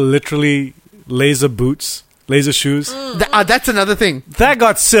 wait, those are literally laser boots, laser shoes. that's another thing. That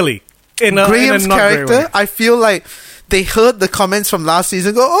got silly. Graham's not great character, way. I feel like they heard the comments from last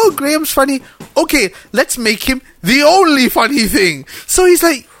season, go, oh, Graham's funny. Okay, let's make him the only funny thing. So he's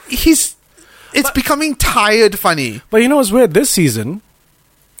like, it's becoming tired funny. But you know what's weird? This season,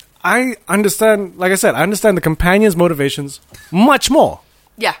 I understand. Like I said, I understand the companion's motivations much more.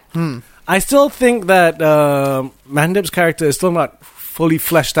 Yeah. I still think that Mandip's character is still not fully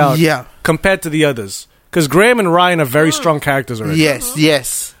fleshed out. Yeah. Compared to the others, because Graham and Ryan are very strong characters already.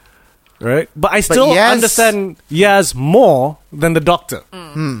 Yes. Right? But I still Yaz- understand Yaz more than the Doctor.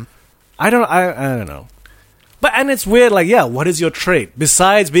 I don't know. But and it's weird, like, yeah, what is your trait?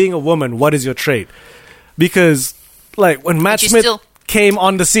 Besides being a woman, what is your trait? Because like when Matt But you Smith still- came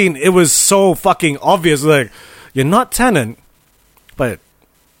on the scene, it was so fucking obvious, like, you're not Tennant, but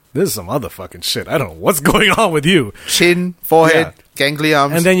this is some other fucking shit. I don't know what's going on with you. Chin, forehead, gangly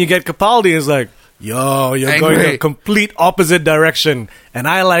arms. And then you get Capaldi, it's like, yo, you're going Angry. in a complete opposite direction. And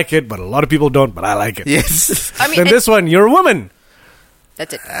I like it, but a lot of people don't, but I like it. yes. I mean, Then and- this one, you're a woman.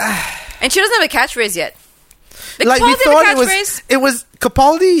 that's it. And she doesn't have a catchphrase yet. Like we Capaldi have a thought catchphrase? it was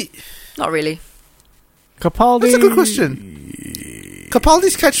Capaldi. Not really. Capaldi. That's a good question.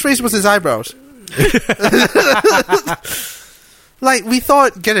 Capaldi's catchphrase was his eyebrows. Like we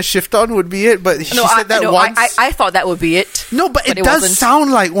thought, "Get a shift on" would be it, but she said that once. I thought that would be it. No, but it it does wasn't.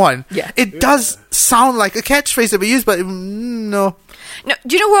 sound like one. Yeah. It does sound like a catchphrase that we use, but no. No,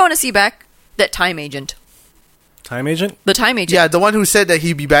 do you know who I want to see back? That time agent. Time agent? The time agent. Yeah, the one who said that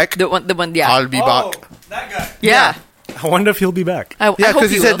he'd be back. The one. Yeah. I'll be back. That guy. yeah. I wonder if he'll be back. I Yeah, hope because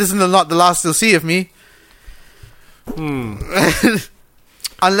he you said will. this is not the last they'll see of me.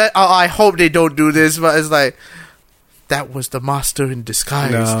 Unless I hope they don't do this, but it's like that was the master in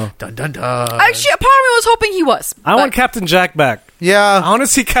disguise. No. Dun dun dun. Actually, part of me was hoping he was. I want Captain Jack back. I Yeah, want to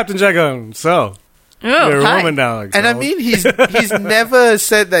see Captain Jack going, so, Oh, you're a hi. woman now. and I so- mean he's never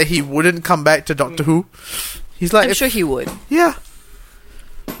said that he wouldn't come back to Doctor Who. He's like, I'm sure he would. yeah.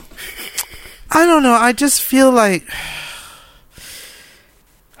 I don't know. I just feel like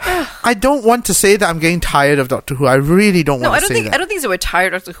I don't want to say that I'm getting tired of Doctor Who. I really don't No, want I to don't say think. that. I don't think so. We're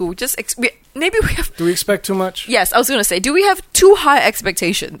tired of Doctor Who. Just maybe we have. Do we expect too much? Yes, I was going to say. Do we have too high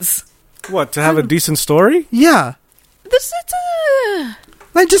expectations? What, to have a decent story? Yeah, This is.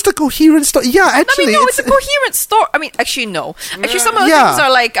 like just a coherent story. Yeah, I actually, mean, no, it's a coherent story. I mean, actually, no. Actually, some of the Yeah.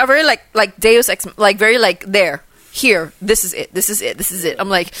 things are very like Deus Ex, like very like there. Here, this is it. This is it. This is it. I'm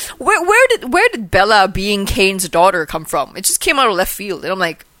like, where did Bella being Kane's daughter come from? It just came out of left field, and I'm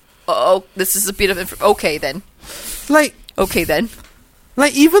like, oh, this is a bit of okay then.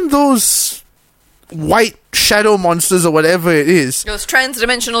 like even those white shadow monsters or whatever it is. Those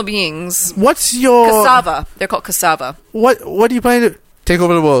trans-dimensional beings, What's your cassava. They're called cassava. what do you plan to take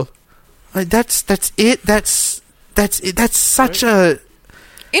over the world? Like, that's it. That's it. That's such a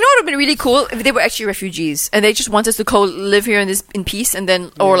You know what would have been really cool if they were actually refugees and they just wanted to live here in peace and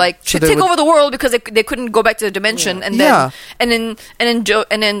then or like So they take would- over the world because they couldn't go back to the dimension and then and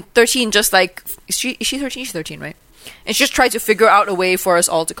then 13 just like is she 13? She's 13, right? And she just tried to figure out a way for us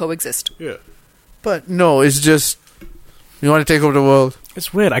all to coexist. Yeah. But no, it's just you want to take over the world.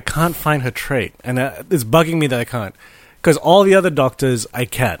 It's weird. I can't find her trait. And it's bugging me that I can't. Because all the other doctors, I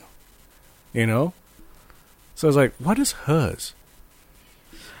can. You know? So I was like, what is hers?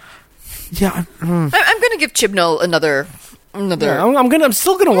 Yeah, I'm gonna give Chibnall another. Yeah, I'm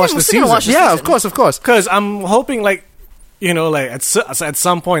still gonna watch I'm the still season. gonna watch the yeah, season. of course. Because I'm hoping, like, you know, like at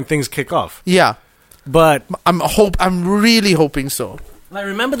some point things kick off. Yeah, But I'm really hoping so. I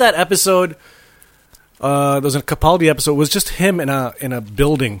remember that episode. There was a Capaldi episode. It was just him in a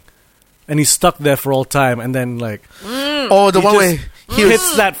building, and he's stuck there for all time. And then like Oh, the he one just way he was,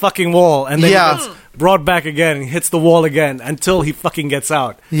 hits that fucking wall, and then Yeah. he gets brought back again, and hits the wall again until he fucking gets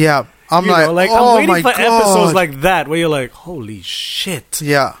out. yeah. I'm You know, like, I'm oh waiting my for god, episodes like that where you're like, holy shit.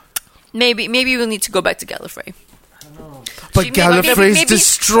 yeah. Maybe we'll need to go back to Gallifrey. But Maybe- Gallifrey's maybe-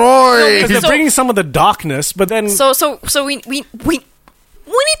 destroyed. Because they're So- bringing some of the darkness, but then So we need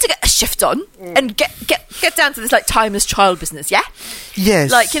to get a shift on and get down to this like timeless child business, yeah?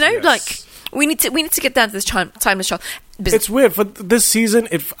 Yes, Like, you know, like we need to get down to this timeless child business. it's weird. For this season,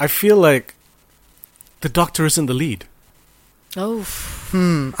 I feel like the Doctor isn't the lead. Oh,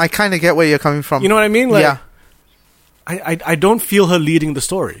 I kind of get where you're coming from. You know what I mean? Like, yeah, I don't feel her leading the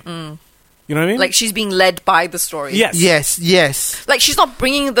story. You know what I mean? like she's being led by the story. yes. yes. Like she's not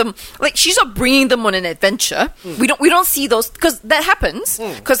bringing them. Like she's not bringing them on an adventure. We don't see those because that happens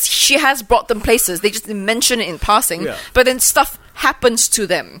because she has brought them places. They just mention it in passing, Yeah. but then stuff happens to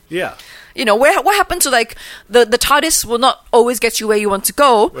them. Yeah. You know, what happened to like the TARDIS will not always get you where you want to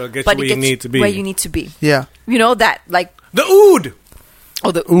go, Well, it gets but you it where you gets need to be. where you need to be. Yeah. You know that like The Ood!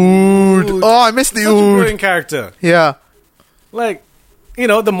 the Ood. Oh, I missed the Such a Ood. brilliant character. Yeah. Like, you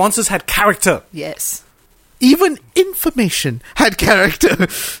know, the monsters had character. yes. Even information had character.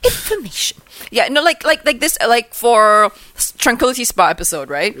 Information. Yeah, no, like this, like for Tranquility Spa episode,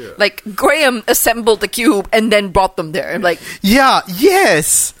 right? Like Graham assembled the cube and then brought them there. Like, Yeah.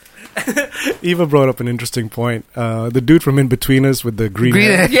 Yes. Eva brought up an interesting point. The dude from In Between Us with the green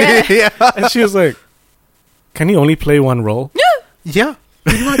hair. Yeah. yeah. And she was like, can he only play one role? Yeah.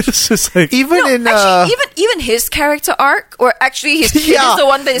 It's just like Even No, in actually, even his character arc, or actually his kid Yeah. is the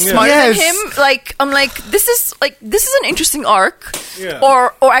one that is Yeah. smarter Yes. than him. Like, I'm like, this is an interesting arc. Yeah.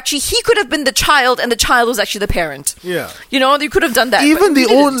 Or actually, he could have been the child, and the child was actually the parent. yeah. You know, you could have done that. even but the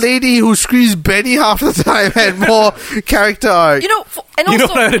he old didn't. lady who screams Benny half the time had more character arc. You know, and You know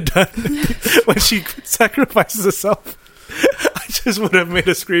also, what I would have done when she sacrifices herself? I just would have made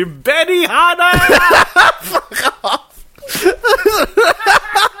her scream, Betty Hanna!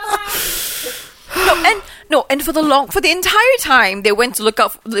 and for the entire time they went to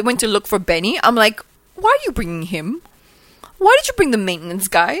look for Benny. I'm like, why are you bringing him? Why did you bring the maintenance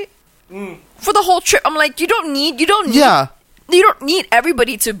guy for the whole trip? I'm like, you don't need Yeah, you don't need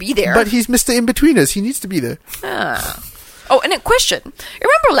everybody to be there. but he's Mr. In-Betweeners. He needs to be there. Oh, and a question.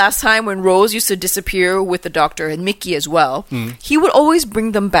 Remember last time when Rose used to disappear with the doctor and Mickey as well? He would always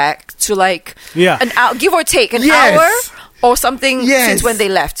bring them back to like Yeah. an hour, give or take an Yes. hour or something Yes. since when they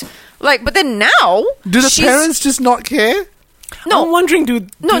left. Like, but then now Do the she's- parents just not care? No, I'm wondering,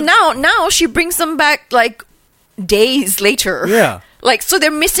 dude. no. Now she brings them back like days later. Yeah. Like, so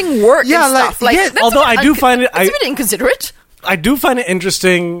they're missing work Yeah, and like, stuff. Like, yeah, that's although a bit I do find it- that's a bit inconsiderate. I do find it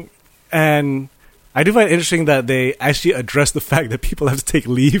interesting, and I do find it interesting that they actually address the fact that people have to take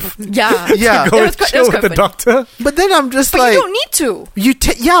leave. Yeah, Yeah. Go It and was quite- it chill was with quite the funny. doctor. But then I'm just But like, you don't need to.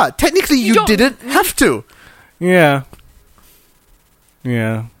 technically you don't didn't have to. Yeah.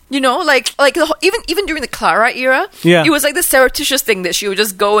 Yeah. You know, like the whole, even during the Clara era, Yeah. it was like this surreptitious thing that she would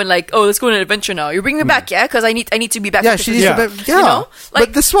just go and like, oh, let's go on an adventure now. You bring me back, yeah, because I need to be back. Yeah, for she Christmas. needs Yeah. to. Yeah, You know? Like-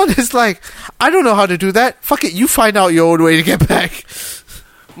 but this one is like, I don't know how to do that. Fuck it, you find out your own way to get back.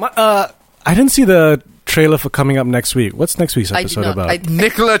 I didn't see the trailer for coming up next week. What's next week's I did episode not. about?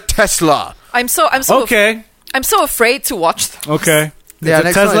 Nikola Tesla. I'm so Okay. I'm so afraid to watch. Okay. Yeah, It's a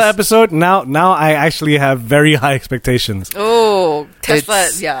next Tesla one is- episode. Now I actually have very high expectations. Oh, Tesla,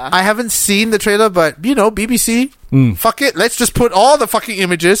 It's- yeah. I haven't seen the trailer, but BBC. Fuck it, let's just put all the fucking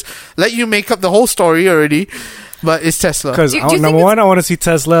images. Let you make up the whole story already. But it's Tesla. Because Do you think number one, I want to see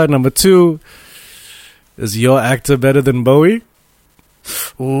Tesla. Number two, is your actor better than Bowie?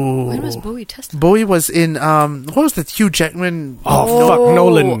 Ooh. When was Bowie Tesla? Bowie was in what was the Hugh Jackman? Oh, fuck,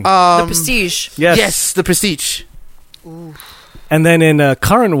 Nolan. The Prestige. Yes. The Prestige. And then in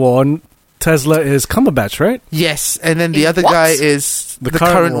current war, Tesla is Cumberbatch, right? Yes, and then the In other what? guy is The the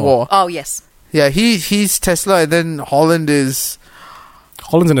Current current War. war. Oh yes. Yeah, he's Tesla, and then Holland is.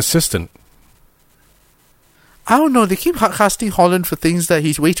 Holland's an assistant. I don't know. They keep casting Holland for things that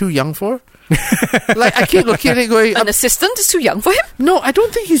he's way too young for. Like I keep looking at it going. An assistant is too young for him. No, I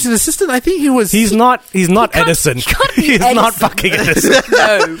don't think he's an assistant. I think he was. He's not can't- Edison. he can't be He's not Edison. fucking Edison.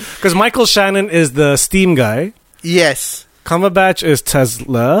 No. Because Michael Shannon is the Steam guy. Yes. Cumberbatch is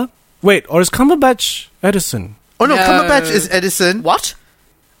Tesla. Wait, or is Cumberbatch Edison? Oh no, No. Cumberbatch is Edison, What?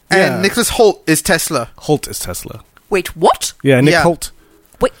 and Yeah. Nicholas Holt is Tesla. Holt is Tesla. Wait, what? Yeah, Nick Yeah. Holt.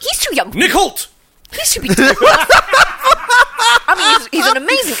 Wait, he's too young. Nick Holt! He should be. I mean, he's an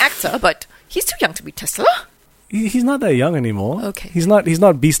amazing actor, but he's too young to be Tesla. He's not that young anymore. Okay. He's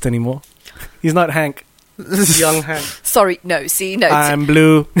not Beast anymore. He's not Hank. Young Hank. Sorry, no. See, no. I'm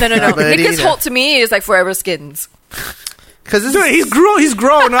blue. no. But Nicholas either. Holt to me is like Forever Skins. Because Dude, he's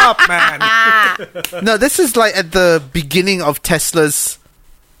grown up, man. no, this is like at the beginning of Tesla's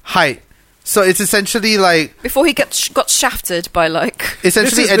height. So it's essentially like Before he got shafted by like.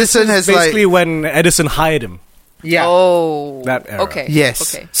 essentially This Edison is has basically like when Edison hired him. yeah. Oh. That era. Okay.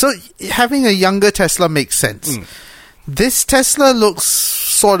 Yes. Okay. So having a younger Tesla makes sense. This Tesla looks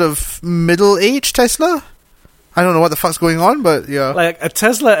sort of middle-aged Tesla. I don't know what the fuck's going on, but yeah. Like a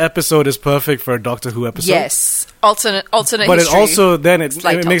Tesla episode is perfect for a Doctor Who episode. Yes. Alternate But it history. also then it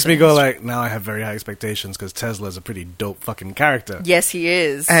Slight makes me alternate go history. like, now I have very high expectations because Tesla is a pretty dope fucking character. Yes, he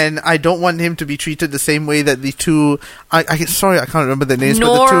is. And I don't want him to be treated the same way that the two. Sorry, I can't remember their names.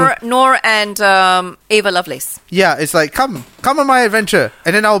 but the two. Nor and Ava Lovelace. Yeah, it's like come on my adventure,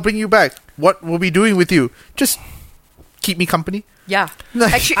 and then I'll bring you back. What we'll be doing with you? Just keep me company. Yeah.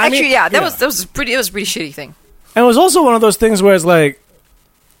 Like, Actually, yeah. that was a pretty shitty thing. And it was also one of those things where it's like,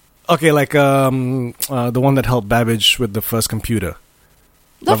 okay, like the one that helped Babbage with the first computer.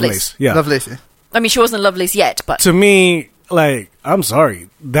 Lovelace. Yeah. Lovelace. I mean, she wasn't Lovelace yet, but To me, like, I'm sorry,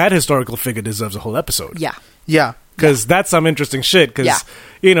 that historical figure deserves a whole episode. yeah. Yeah. Because that's some interesting shit. Because, Yeah.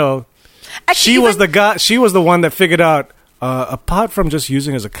 you know, Actually, she was even- the guy. She was the one that figured out. Apart from just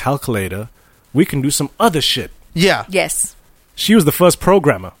using it as a calculator, we can do some other shit. Yeah. Yes. She was the first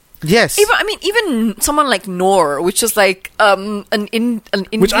programmer, Yes. Even someone like Noor, which is like an Indian.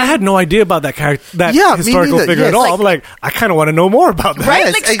 which I had no idea about that character, that Yeah, me historical neither, figure yes. at all. Like- I'm like, I kind of want to know more about that. Right?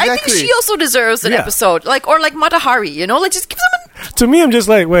 Yes, like, I think exactly. she also deserves an Yeah. episode. Like, or like Matahari, you know? Like, just give To me, I'm just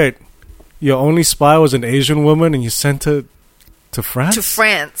like, wait, your only spy was an Asian woman and you sent her to France? To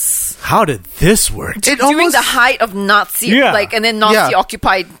France. How did this work? It During almost, the height of Nazi, Yeah. and then Nazi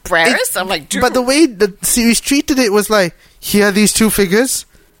occupied Paris. I'm like, dude. but the way the series treated it was like, here are these two figures.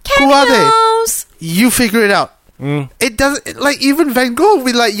 Who are they? Cameos! You figure it out. It doesn't, like, even Van Gogh will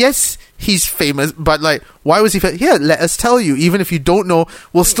be like, yes, he's famous, but like, why was he famous? Here, let us tell you. Even if you don't know,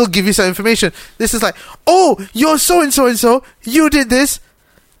 we'll still give you some information. This is like, oh, you're so and so and so. You did this.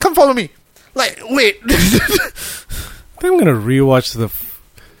 Come follow me. Like, wait. I think I'm going to rewatch the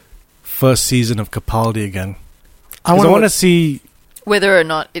first season of Capaldi again. 'Cause I want to see... Whether or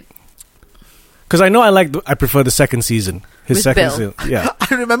not it. Because I know I prefer the second season. His With second Bill. season. Yeah.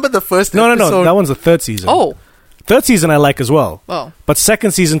 I remember the first No. episode. That one's the third season. Oh. Third season I like as well. Oh. But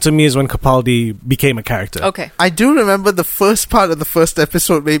second season to me is when Capaldi became a character. Okay. I do remember the first part of the first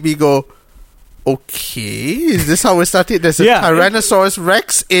episode made me go, okay, is this how we started? There's a Yeah. Tyrannosaurus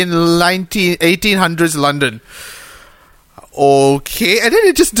Rex in 1800s London. Okay, and then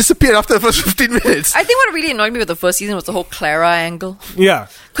it just disappeared after the first 15 minutes. I think what really annoyed me with the first season was the whole Clara angle. Yeah.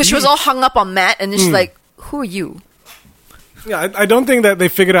 Because she was all hung up on Matt, and then she's like, who are you? Yeah, I don't think that they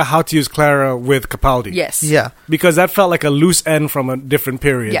figured out how to use Clara with Capaldi. Yes. Yeah, Because that felt like a loose end from a different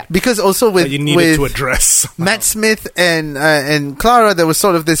period. Yeah. because also with That you needed to with address. Matt Smith and Clara, there was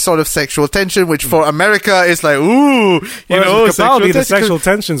sort of this sort of sexual tension, which for America is like, ooh, you Whereas know, with Capaldi, the tension. sexual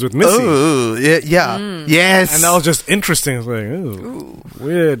tensions with Missy. Oh, yeah, yes, And that was just interesting. It's like, ooh,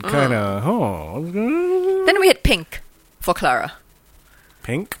 weird kind of, Then we had Pink for Clara.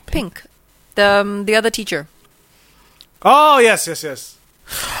 Pink? Pink. The other teacher. Oh, yes.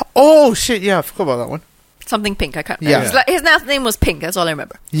 oh shit, yeah, I forgot about that one. Something Pink. I can't Yeah. remember. His last name was Pink. That's all I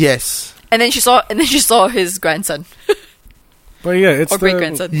remember. Yes, And then she saw his grandson. But yeah, it's or great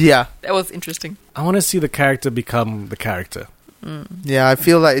grandson. yeah, That was interesting. I want to see the character become the character. yeah. I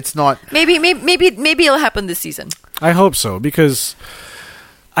feel like it's not. Maybe it'll happen this season. I hope so, because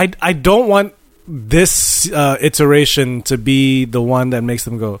I don't want this iteration to be the one that makes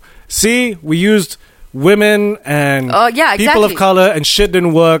them go, see, we used women and Yeah, people of exactly. color and shit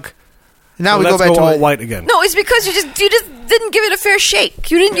didn't work. Now So we go let's back to all what- white again. No, it's because you just didn't give it a fair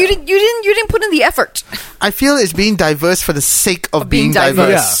shake. You didn't put in the effort I feel it's being diverse for the sake of being diverse,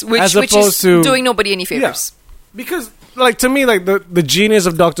 diverse. Yeah. which As which is opposed to- doing nobody any favors. Because, like, to me, like, the genius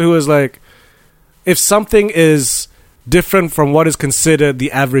of Doctor Who is, like, if something is different from what is considered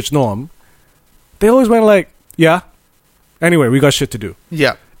the average norm, they always went like, yeah, anyway, we got shit to do.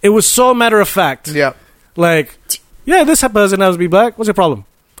 Yeah, It was so matter of fact. yeah. Like, yeah, this person has to be black. What's your problem?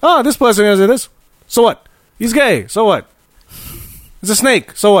 Oh, this person has this. So what? He's gay. So what? It's a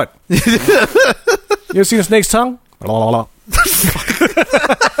snake. So what? You ever seen a snake's tongue? La, la, la.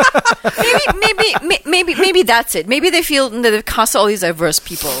 Maybe that's it. Maybe they feel that they've cast all these diverse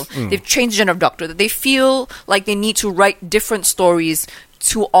people. They've changed the gender of Doctor. That they feel like they need to write different stories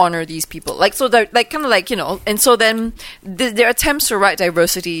to honor these people. Like, so they're like kind of like, you know, and so then their attempts to write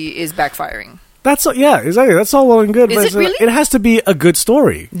diversity is backfiring. That's yeah, exactly. That's all well and good. Is but it it's really? It has to be a good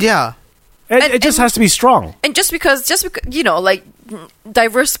story. Yeah. It just has to be strong. And just because you know, like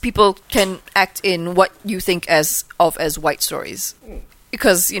diverse people can act in what you think as white stories,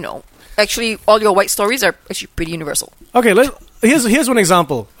 because you know, actually, all your white stories are actually pretty universal. Okay, here's one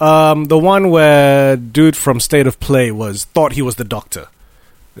example. The one where dude from State of Play thought he was the Doctor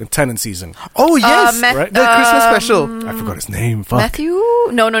in Tennant season. Oh yes, right? the Christmas special. I forgot his name. Fuck. Matthew?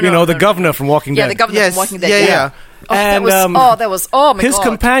 No. You know, the governor from Walking Yeah, Dead. the governor Yes, from Walking Dead. yeah. Oh, And, that was oh my his god.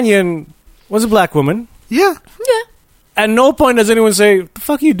 companion was a black woman. Yeah, Yeah. At no point does anyone say, "The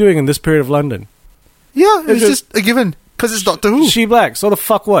fuck are you doing in this period of London?" yeah. It's just- just a given because it's Doctor Who. She black. So the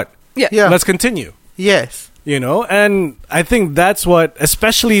fuck what? Yeah. Yeah. Let's continue. Yes. You know, and I think that's what,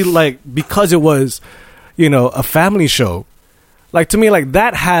 especially like because it was, you know, a family show. Like to me, like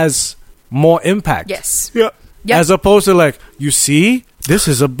that has more impact. Yes. Yeah. Yeah. As opposed to like, you see, this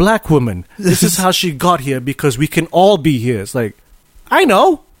is a black woman. This is how she got here because we can all be here. It's like, I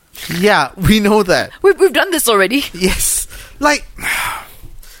know. Yeah, we know that. We've done this already. Yes. Like,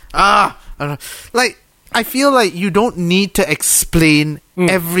 I don't know. Like, I feel like you don't need to explain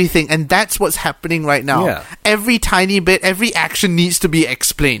everything, and that's what's happening right now. Yeah. Every tiny bit, every action needs to be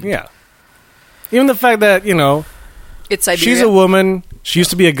explained. Yeah. Even the fact that, you know, It's Siberia. she's a woman, she used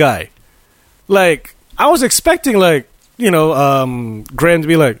to be a guy. Like, I was expecting, like, you know, Graham to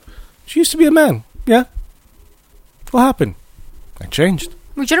be like, she used to be a man. Yeah. What happened? I changed.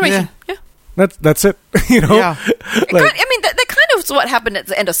 Regeneration. Yeah. That's it. You know? Yeah. Like, I mean, that kind of is what happened at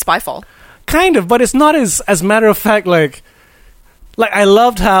the end of Spyfall. kind of, but it's not as matter of fact, like I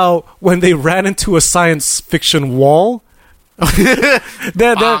loved how when they ran into a science fiction wall,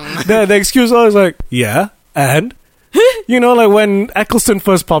 the excuse always like, yeah, and you know, like when Eccleston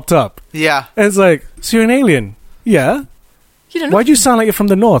first popped up, Yeah. and it's like, so you're an alien, yeah. You don't know. Why'd you sound like you're from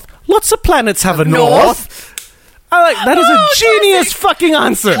the north? Lots of planets have a north. I like that is a genius fucking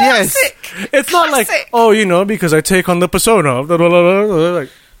answer. Yes. It's not like, Classic. oh, you know, because I take on the persona of blah, blah, blah, blah. Like,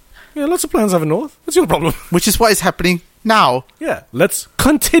 yeah, lots of planets have a north. What's your problem? Which is what is happening now. Yeah, let's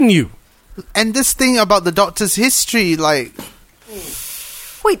continue. And this thing about the Doctor's history, like,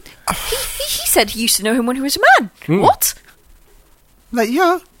 Wait, he said he used to know him when he was a man. Hmm. What?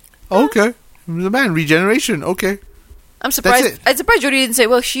 yeah, okay. The man, regeneration, okay. I'm surprised. That's it. I'm surprised Jodie didn't say,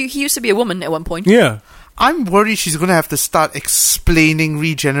 well, he used to be a woman at one point. Yeah. I'm worried she's going to have to start explaining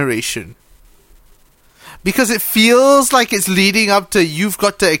regeneration. Because it feels like it's leading up to you've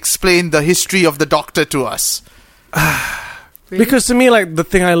got to explain the history of the Doctor to us. Really? Because to me, like, the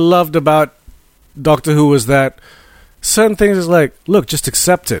thing I loved about Doctor Who was that certain things is like, look, just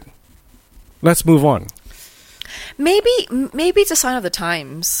accept it. Let's move on. Maybe it's a sign of the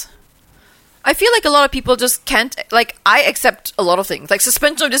times. I feel like a lot of people just can't, like, I accept a lot of things. Like,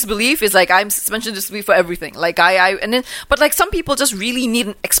 suspension of disbelief is like, I'm suspension of disbelief for everything. Like, but like, some people just really need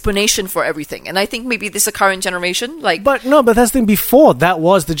an explanation for everything. And I think maybe this is a current generation. Like, But no, but that's the thing before. That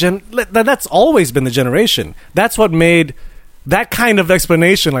was the that's always been the generation. That's what made that kind of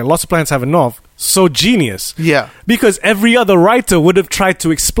explanation, like lots of planets have a north, so genius. Yeah. Because every other writer would have tried to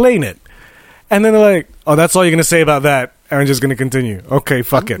explain it. And then they're like, oh, that's all you're going to say about that. And I'm just going to continue. Okay,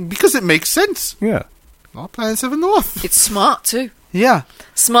 fuck it. Because it makes sense. Yeah. All planets have a north. it's smart too. Yeah.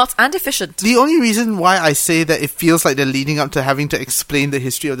 Smart and efficient. The only reason why I say that it feels like they're leading up to having to explain the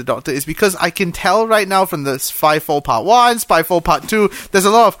history of the Doctor is because I can tell right now from the Spyfall Part 1, Spyfall Part 2, there's a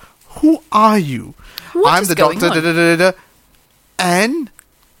lot of, who are you? What I'm is the going Doctor, on? da-da-da-da-da. And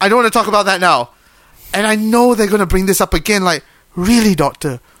I don't want to talk about that now. And I know they're going to bring this up again, like, really,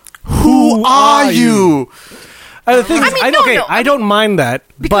 Doctor? Who are you? The thing is, no, I don't mind that,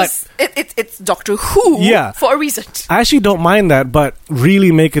 Because but it's Doctor Who Yeah. for a reason. I actually don't mind that, but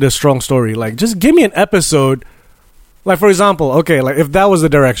really make it a strong story. Like, just give me an episode. Like, for example, okay, like, if that was the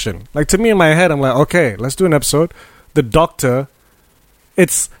direction. Like, to me in my head, I'm like, okay, let's do an episode. The Doctor,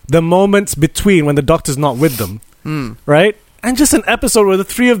 it's the moments between when the Doctor's not with them, right? And just an episode where the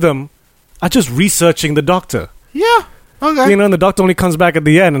three of them are just researching the Doctor. Yeah. Okay. You know, and the Doctor only comes back at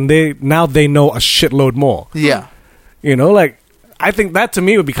the end, and they know a shitload more. Yeah. You know, like, I think that to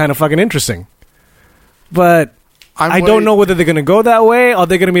me would be kind of fucking interesting. But I don't know whether they're going to go that way, or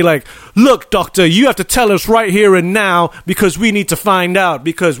they're going to be like, look, Doctor, you have to tell us right here and now because we need to find out,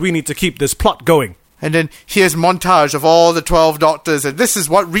 because we need to keep this plot going. And then here's montage of all the 12 Doctors, and this is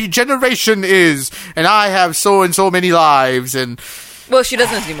what regeneration is, and I have so and so many lives, and Well, she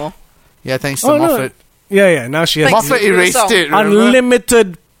doesn't anymore. yeah, thanks to Moffat. Yeah, now she has Thanks. Moffat Remember the erased song? it, remember?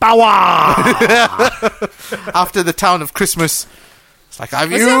 unlimited power. After the Town of Christmas. It's like,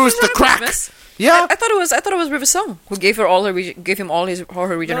 I've Was it after used the Town of crack. Christmas? Yeah. I thought it was River Song who gave her all her gave him all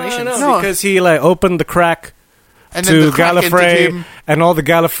her regeneration. No. Because he, like, opened the crack And then to the crack entered Gallifrey, him. and all the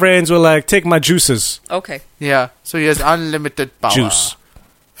Gallifreyans were like, take my juices. Okay. Yeah, so he has unlimited power. Juice.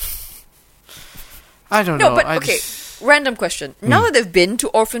 I don't No, know. but okay. Random question. Now that they've been to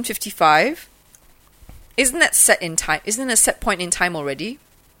Orphan 55, isn't that set in time? Isn't it a set point in time already?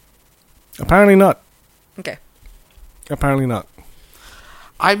 Apparently not. Okay. Apparently not.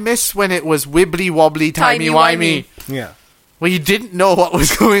 I miss when it was wibbly wobbly, timey wimey, Yeah. where you didn't know what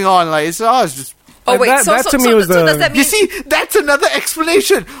was going on. Like, it's just. Oh wait, that- so, that so, to me so, was so the- does that mean You see, that's another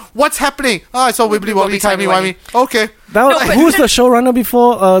explanation. What's happening? Oh, it's all wibbly wobbly, timey wimey. Okay. That was, No, but- who was the showrunner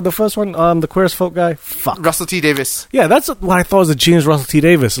before the first one? The Queer as Folk guy? Fuck. Russell T Davis. Yeah, that's what I thought was a genius Russell T.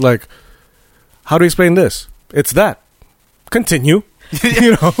 Davis. Like, how do you explain this? It's that. Continue.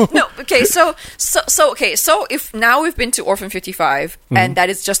 You know? No, okay, so if now we've been to Orphan 55 and that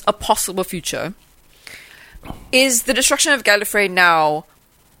is just a possible future, is the destruction of Gallifrey now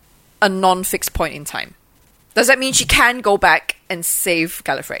a non-fixed point in time? Does that mean she can go back and save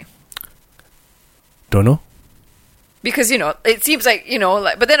Gallifrey? Don't know. Because, it seems like,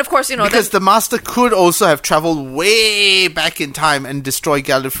 like, but then of course, Because the Master could also have traveled way back in time and destroy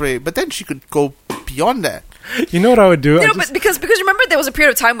Gallifrey, but then she could go beyond that. You know what I would do? but because remember there was a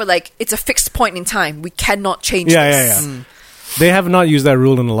period of time where like it's a fixed point in time. We cannot change Yeah, this. yeah. They have not used that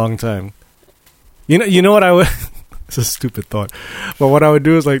rule in a long time. You know what I would... It's a stupid thought. But what I would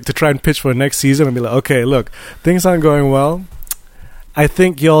do is like to try and pitch for next season and be like, okay, look, things aren't going well. I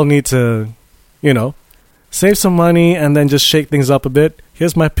think y'all need to, save some money and then just shake things up a bit.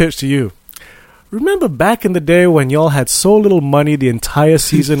 Here's my pitch to you. Remember back in the day when y'all had so little money the entire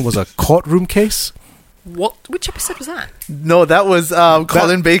season was a courtroom case? What? Which episode was that? No, that was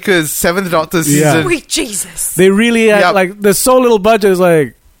Colin Baker's 7th Doctor season. Yeah. Wait, Jesus. They really had, Yep. like, there's so little budget. It's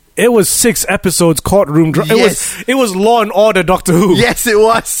like, it was 6 episodes courtroom drama. Yes. It was Law and Order Doctor Who. Yes, it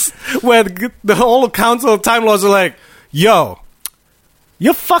was. Where the whole council of Time Lords are like, yo,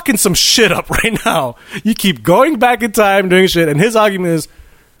 you're fucking some shit up right now. You keep going back in time doing shit. And his argument is,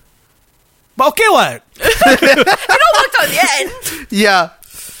 but okay, what? It all worked out in the end. Yeah.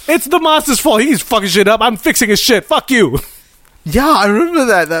 It's the master's fault. He's fucking shit up. I'm fixing his shit. Fuck you. Yeah, I remember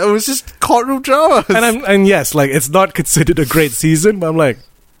that. That was just courtroom drama. And yes, like, it's not considered a great season, but I'm like,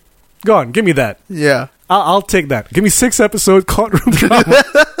 go on, give me that. Yeah. I'll take that. Give me 6 episodes courtroom drama.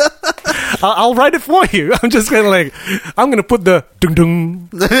 I'll write it for you. I'm just kind of like, I'm going to put the dung dung.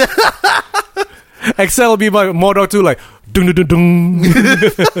 Excel will be my Mordor too, like, dung dung dung dung.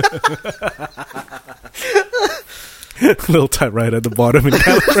 Little typewriter at the bottom in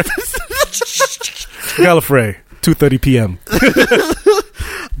Gallifrey. Gallifrey, 2:30 p.m.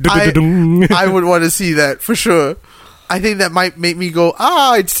 Dung, dung, dung. I would want to see that for sure. I think that might make me go,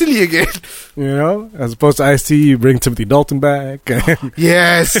 it's silly again. You know, as opposed to IC, you bring Timothy Dalton back.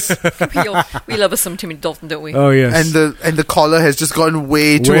 Yes. We love us some Timmy Dalton, don't we? Oh yes, and the collar has just gotten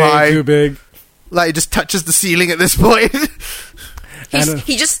way too high. too big. Like, it just touches the ceiling at this point.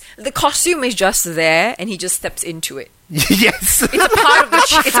 The costume is just there, and he just steps into it. Yes. It's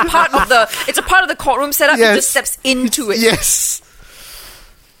a part of the courtroom setup. Yes. He just steps into it. Yes.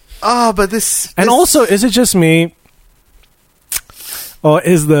 But this... And also, is it just me? Or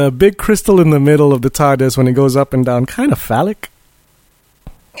is the big crystal in the middle of the TARDIS when it goes up and down kind of phallic?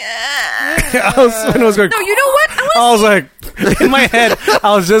 When I was going, No, you know what? I was like, in my head,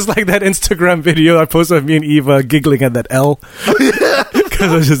 I was just like that Instagram video I posted of me and Eva giggling at that L. Because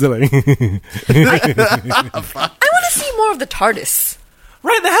I was just like... I want to see more of the TARDIS.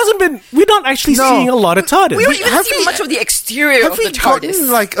 Right, there hasn't been... We're not actually seeing a lot of TARDIS. We don't even see much of the exterior Have of the we gotten, TARDIS.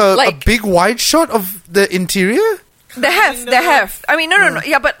 like, a big wide shot of the interior? They have. I mean, no.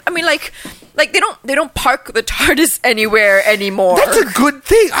 Yeah, but I mean, like they don't park the TARDIS anywhere anymore. That's a good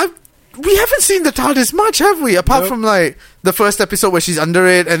thing. We haven't seen the TARDIS much, have we? Apart from, like, the first episode where she's under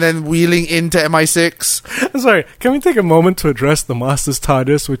it and then wheeling into MI6. Sorry, can we take a moment to address the Master's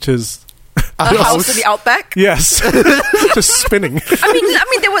TARDIS, which is... a house in the outback. Yes. Just spinning. I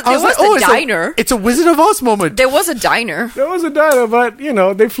mean, there was a diner. It's a Wizard of Oz moment. There was a diner. There was a diner, but, you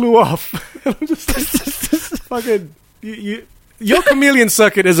know, they flew off. I'm just like, fucking... your chameleon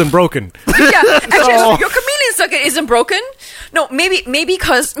circuit isn't broken. Yeah, actually, your chameleon circuit isn't broken. No, maybe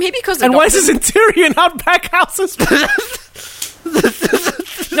because the And why is this interior in Outback houses?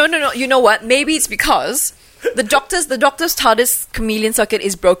 No. You know what? Maybe it's because the doctor's TARDIS chameleon circuit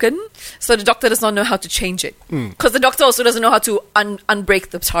is broken, so the doctor does not know how to change it. Because the doctor also doesn't know how to unbreak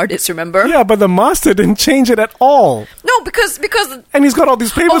the TARDIS. Remember? Yeah, but the Master didn't change it at all. No, because And he's got all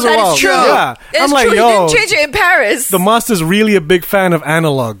these papers that around. is true. Yeah. That's I'm like, true. yo, He didn't change it in Paris. the Master's really a big fan of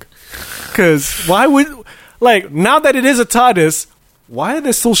analog. Because why would... Like, now that it is a TARDIS, why are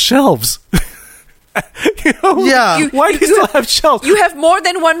there still shelves? You know? Yeah. Why do you still have shelves? You have more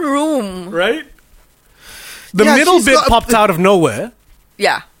than one room. Right? The Yeah, middle she's bit got- popped out of nowhere.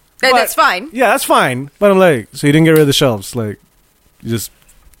 Yeah, But- that's fine. Yeah, that's fine. But I'm like, so you didn't get rid of the shelves? Like, you just...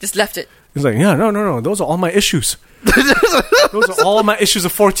 Just left it. He's like, yeah, no. Those are all my issues. Those are all my issues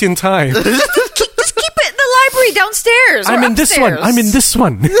of 14 time. Just keep it in the library downstairs. I'm or in this one. upstairs. I'm in this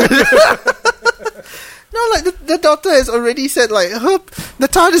one. No, like, the doctor has already said, like, the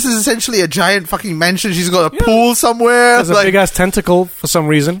TARDIS is essentially a giant fucking mansion. She's got a pool somewhere. There's a like, big ass tentacle for some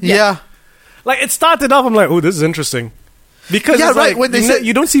reason. yeah. Like, it started off, I'm like, oh, this is interesting. Because Yeah, it's right, like, when they you, said-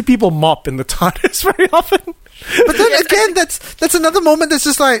 you don't see people mop in the TARDIS very often. But then again, that's another moment that's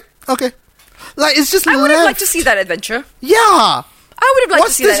just like, okay. Like, it's just I would have left. liked to see that adventure. Yeah. I would have liked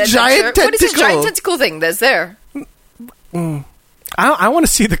What's to see that this adventure. giant What is this giant tentacle? tentacle thing that's there? I want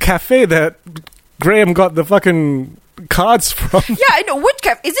to see the cafe that Graham got the fucking cards from. Yeah, I know. What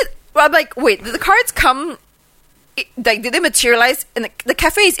cafe is it? Well, I'm like, wait, did the cards come? Like, did they materialize? And the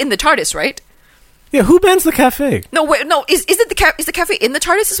cafe is in the TARDIS, right? Yeah, who bans the cafe? No, wait, no. Is it the is the cafe in the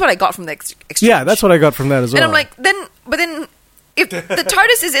TARDIS? Is what I got from the exchange. Yeah, that's what I got from that as well. And I'm like, but then, if the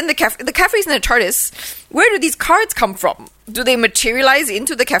TARDIS is in the cafe is in the TARDIS, where do these cards come from? Do they materialize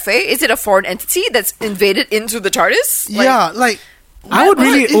into the cafe? Is it a foreign entity that's invaded into the TARDIS? Like, Yeah, like... I would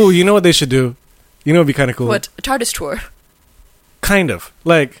really... what? Oh, you know what they should do? You know what would be kind of cool? What? A TARDIS tour? Kind of.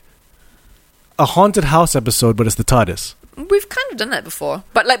 Like, a haunted house episode, but it's the TARDIS. We've kind of done that before.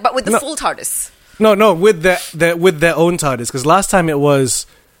 But with the No. full TARDIS. No, with their own TARDIS. Because last time it was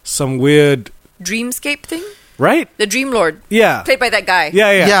some weird... Dreamscape thing? right? The Dream Lord. Yeah. Played by that guy.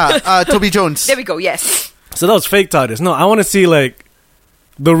 Yeah. Toby Jones. There we go, yes. So that was fake TARDIS. No, I want to see like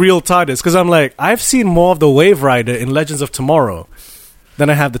the real TARDIS because I'm like, I've seen more of the Wave Rider in Legends of Tomorrow than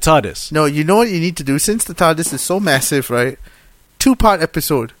I have the TARDIS. No, you know what you need to do? Since the TARDIS is so massive, right? 2-part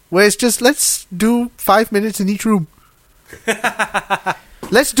episode where it's just, let's do 5 minutes in each room.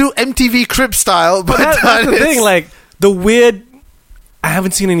 Let's do MTV Crib style. But That's the thing, like the weird. I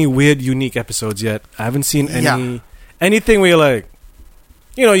haven't seen any weird, unique episodes yet. I haven't seen anything where you're like,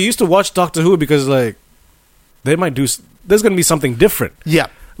 you know, you used to watch Doctor Who because like they might do. There's going to be something different. Yeah.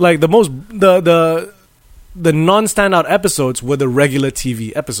 Like the non-standout episodes were the regular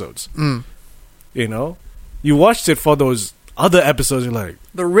TV episodes. You know, you watched it for those other episodes. You're like,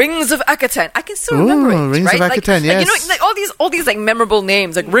 The Rings of Akatan. I can still remember it. Rings right? of Akatan, yes. Like, you know, like all these like memorable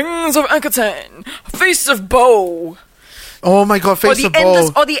names, like Rings of Akatan, Face of Bo, Oh my god, Face of Bo.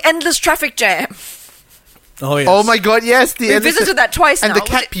 or the Endless Traffic Jam. oh yes. Oh my god, yes. We visited that twice and now. the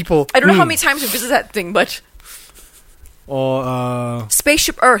cat people. I don't know how many times we visited that thing, but Or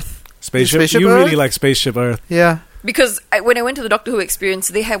Spaceship Earth. Spaceship. Spaceship You Earth? really like Spaceship Earth. Yeah. Because when I went to the Doctor Who experience,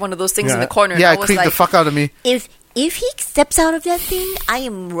 they had one of those things in Yeah. the corner. Yeah, and I it was creeped like, the fuck out of me. If he steps out of that thing, I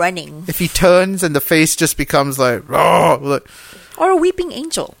am running. If he turns and the face just becomes like, raw, like or a weeping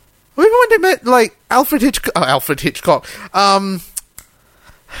angel. remember when they met like Alfred Hitchcock.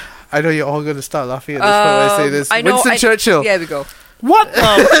 I know you're all going to start laughing at this point when I say this. I know, Winston Churchill. Yeah, there we go. What?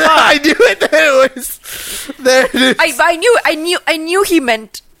 I knew it. There it was. There it is. I knew he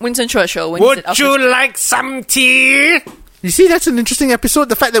meant Winston Churchill when he said Alfred. like some tea? You see, that's an interesting episode.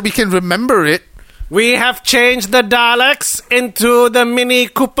 The fact that we can remember it. We have changed the Daleks into the Mini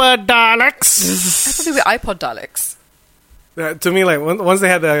Cooper Daleks. I thought they were iPod Daleks. To me, like once they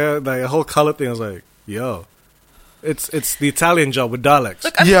had the whole color thing, I was like, "Yo, it's the Italian job with Daleks."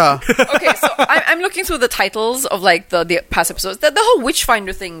 Look, Yeah. Okay, so I'm looking through the titles of like the past episodes. The whole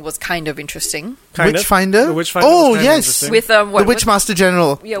Witchfinder thing was kind of interesting. Kind of. Witchfinder? The Witchfinder Oh, was kind of yes. interesting. With The what, Witchmaster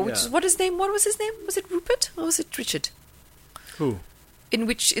General. yeah, which Yeah. what his name? What was his name? Was it Rupert or was it Richard? Who? In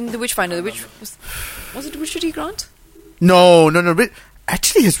the Witchfinder, was it Richard E. Grant? No.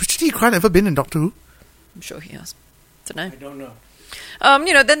 Actually, has Richard E. Grant ever been in Doctor Who? I'm sure he has. Don't know. I don't know.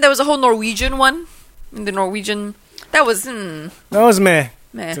 You know, then there was a whole Norwegian one. In the Norwegian, that was That was meh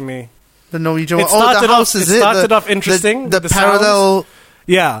meh. to me. The Norwegian It one. Oh, started the house off- is it it? started The- off interesting The with the parallel.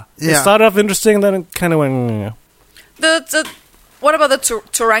 Yeah. Yeah. It started off interesting, then it kind of went. The what about the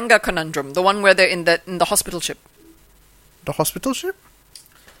Turanga conundrum? The one where they're in the hospital ship. The hospital ship?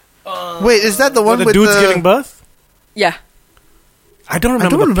 Wait, is that the one the with dude's the... giving birth? Yeah. I don't I remember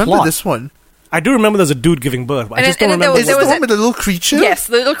don't the remember plot. this one. I do remember there's a dude giving birth, but I And just then- don't and then remember. Is there it was the a- one with the little creature? Yes,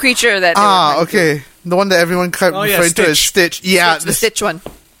 the little creature that. they were Ah, meant to- okay. The one that everyone kept Oh, yeah, referring to as Stitch. Stitch. Yeah. The Stitch one.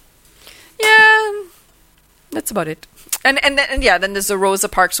 Yeah, that's about it. And then there's the Rosa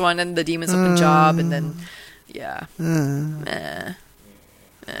Parks one and the Demons of Punjab, and then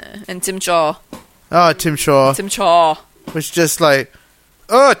and Tim Shaw. Oh, Tim Shaw. Tim Shaw. Was just like,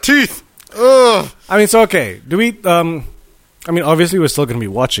 oh, teeth. Oh. I mean, it's okay. Do we? I mean, obviously, we're still going to be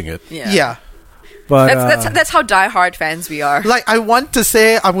watching it, Yeah. but That's how diehard fans we are. Like, I want to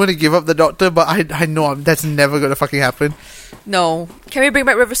say I'm going to give up the Doctor, but I know that's never going to fucking happen. No, can we bring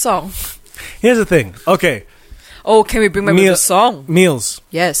back River Song? here's the thing. Okay, Oh, can we bring back River Song? Meals.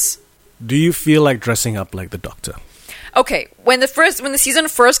 Yes. Do you feel like dressing up like the Doctor? Okay, when the season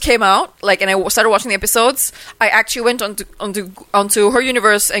first came out, like, and I started watching the episodes, I actually went onto her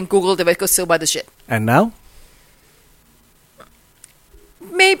universe and googled if I could still buy the shit. And now?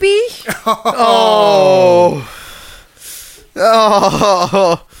 Maybe. Oh.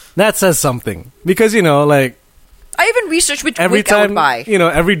 That says something because like I even researched which every wig I would time buy.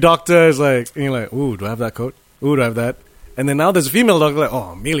 every Doctor is like, and you're like, ooh, do I have that coat? Ooh, do I have that? And then now there's a female Doctor like,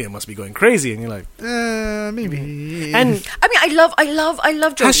 oh, Amelia must be going crazy, and you're like, Maybe. and I mean, I love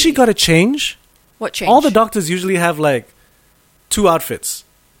Jodie. has she got to change? What change? All the Doctors usually have like 2 outfits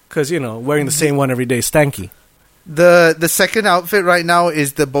because wearing the same one every day is stanky. The second outfit right now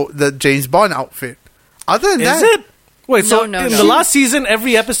is the James Bond outfit. Other than that, Is it? Wait, so No, in no. the last season,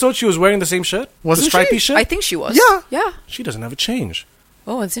 every episode she was wearing the same shirt? Wasn't the stripy she? shirt? I think she was. Yeah. Yeah. She doesn't have a change,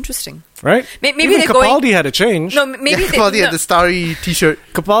 Oh, it's interesting. right? Maybe Even they're Capaldi going. had a change. No, maybe they. Capaldi no. had the starry T-shirt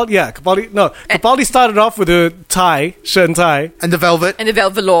Capaldi. No, Capaldi started off with a tie, shirt and tie. and the velvet. And the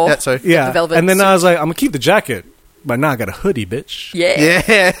velvet law. Yeah, sorry. Yeah, the velvet and then suit. I was like, I'm gonna keep the jacket, but now I got a hoodie, bitch. Yeah.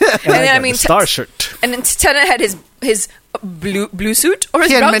 Yeah. And then, got I mean, the star shirt. And then Tennant had his blue suit or his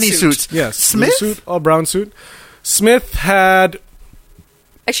He had brown many suit. suits. Yes, Smith? blue suit or brown suit. Smith had.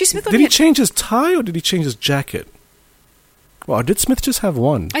 Actually, Smith Did only he had change his tie or did he change his jacket? Well, did Smith just have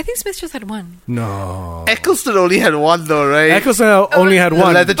one? I think Smith just had one. No. Eccleston only had one though, right? Eccleston only had The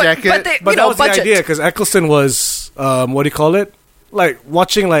one. leather jacket. But they, But you that know, was budget. the idea, because Eccleston was, what do you call it? Like,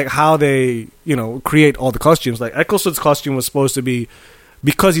 watching, like, how they, create all the costumes. Like, Eccleston's costume was supposed to be,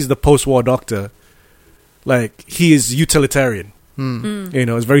 because he's the post-war doctor, like, he is utilitarian.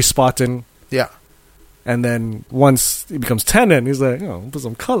 It's very Spartan. Yeah. And then once he becomes Tennant, he's like, put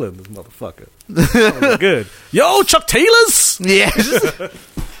some color in this motherfucker. Oh, good. Yo, Chuck Taylor's! Yes.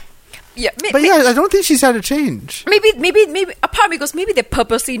 Yeah, But yeah, I don't think she's had a change. maybe. A part because maybe they're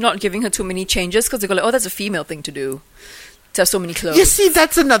purposely not giving her too many changes because they go like, oh, that's a female thing to do. To have so many clothes. You see,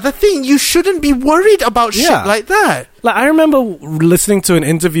 that's another thing. You shouldn't be worried about shit Yeah. like that. Like, I remember listening to an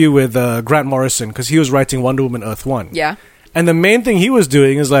interview with Grant Morrison, because he was writing Wonder Woman Earth 1. Yeah. And the main thing he was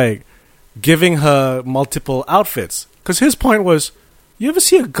doing is, like, giving her multiple outfits. Because his point was, you ever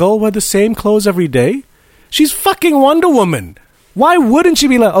see a girl wear the same clothes every day? She's fucking Wonder Woman. Why wouldn't she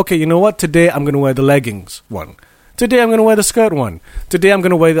be like, okay, you know what? Today I'm going to wear the leggings one. Today I'm going to wear the skirt one. Today I'm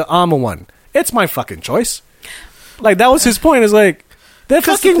going to wear the armor one. It's my fucking choice. Like, that was his point. Is like, they're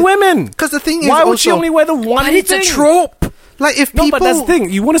fucking women. Because the thing is, why would she also- only wear the one But it's thing? a trope. Like, if No, people... but that's the thing.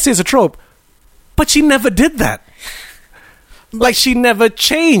 You want to say it's a trope, but she never did that. Like, she never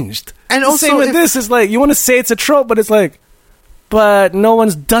changed. And The also, same with if- this. It's like, you want to say it's a trope, but it's like, but no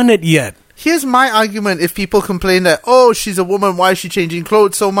one's done it yet. Here's my argument if people complain that, oh, she's a woman, why is she changing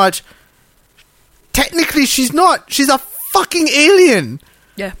clothes so much? Technically, she's not. She's a fucking alien.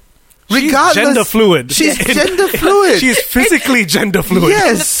 Yeah. Regardless. She's gender fluid. She's gender fluid. She's physically gender fluid. In the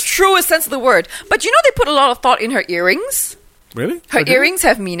Yes. truest sense of the word. But you know they put a lot of thought in her earrings. Really? Her earrings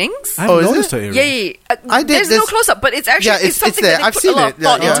have meanings. I Oh, haven't is noticed it? her earrings. Yeah. I did. There's no There's- close up, but it's actually Yeah, it's it's something there. that they I've put seen a lot it. of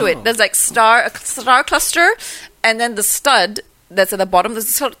thought Yeah, into yeah. it. There's like a star cluster, and then the stud that's at the bottom. There's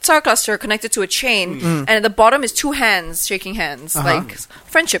a star cluster connected to a chain, and at the bottom is two hands shaking hands, like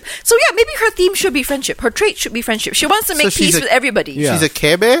friendship. So yeah, maybe her theme should be friendship. Her trait should be friendship. She wants to make she's peace a- with everybody. Yeah. She's a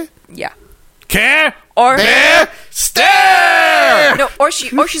Care Bear? Yeah. Care? Or Bear stare! no, or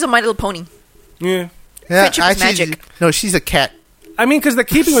she's a My Little Pony. Yeah. Yeah, Friendship is magic. No, she's a cat. I mean, because they're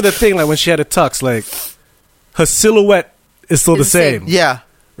keeping with the thing, like when she had a tux, like her silhouette is still the It's the same. same, Yeah.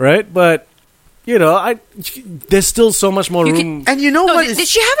 right? But there's still so much more You room. And you know No, what did is...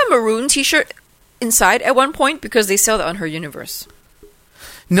 she have a maroon T-shirt inside at one point because they sell that on her universe?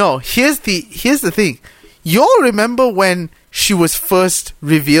 No, here's the thing. You all remember when she was first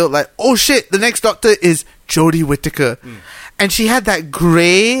revealed, like, oh shit, the next Doctor is Jodie Whittaker. And she had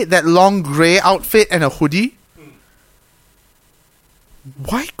that long grey outfit and a hoodie.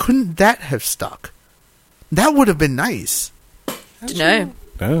 Why couldn't that have stuck? That would have been nice. No.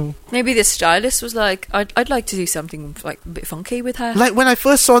 Oh. Maybe the stylist was like, I'd like to do something like a bit funky with her. Like, when I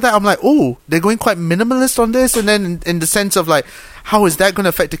first saw that, I'm like, oh, they're going quite minimalist on this. And then in the sense of, like, how is that going to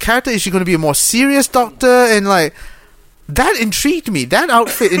affect the character? Is she going to be a more serious Doctor? And, like, that intrigued me. That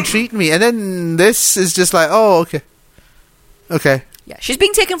outfit intrigued me. And then this is just like, oh, okay. Okay. Yeah, she's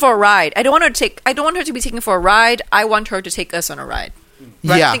being taken for a ride. I don't want her to be taken for a ride. I want her to take us on a ride.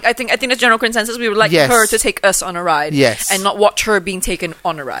 Right? Yeah. I think the general consensus we would like Yes. her to take us on a ride. Yes. And not watch her being taken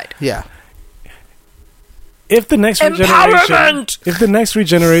on a ride. Yeah. If the next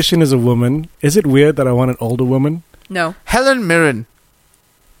regeneration is a woman, is it weird that I want an older woman? No. Helen Mirren.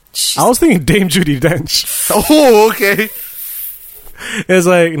 I was thinking Dame Judi Dench. Oh, okay. It's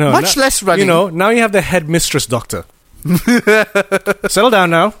like, Much less running. Now you have the headmistress Doctor. Settle down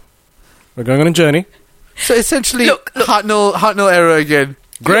now. We're going on a journey. So essentially, Look. Hartnell era again.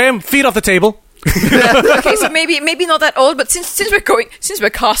 Graham, feet off the table. Okay, so maybe not that old, but since we're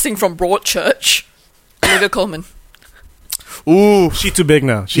casting from Broadchurch, Olivia Colman. Ooh. She's too big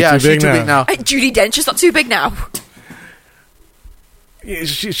now. She's too big now. Judi Dench is not too big now. Yeah,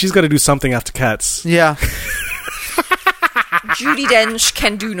 she's got to do something after Cats. Yeah. Judi Dench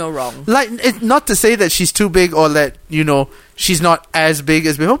can do no wrong. Like, it's not to say that she's too big or that, she's not as big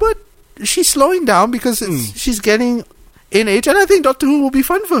as before, but she's slowing down because she's getting in age, and I think Doctor Who will be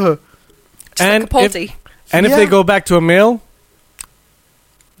fun for her. Just like Capaldi. If they go back to a male,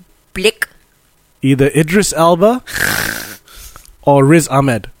 Blick. either Idris Elba or Riz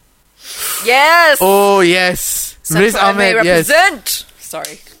Ahmed. Yes. Oh, yes. Riz Central MA Ahmed, yes. represent.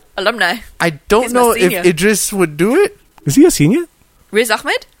 Sorry, alumni. I don't He's my know if senior. Idris would do it. Is he a senior? Riz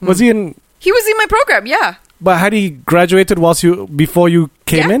Ahmed. Was he in? He was in my program. Yeah. But had he graduated before you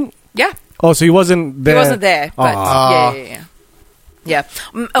came Yeah. in? Yeah. Oh, so he wasn't there. He wasn't there, but Ah. yeah. Yeah,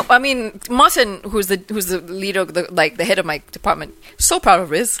 I mean Martin, who's the leader, the head of my department. So proud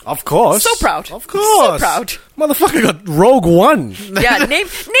of Riz. Of course. So proud. Of course. So proud. Motherfucker got Rogue One. Yeah, name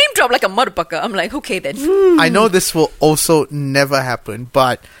drop like a motherfucker. I'm like, okay then. I know this will also never happen,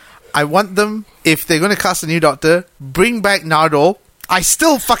 but I want them, if they're going to cast a new Doctor, bring back Nardole. I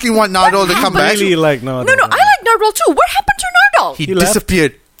still fucking want Nardole to come back. Really like no. No, I like Nardole too. What happened to Nardole? He left.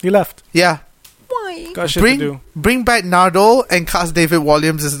 disappeared. He left. Yeah. Why? Got shit to do. Bring back Nardole and cast David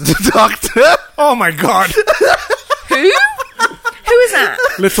Williams as the Doctor. Oh my god. Who? Who is that?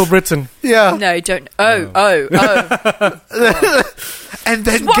 Little Britain. Yeah. No, don't. Oh. And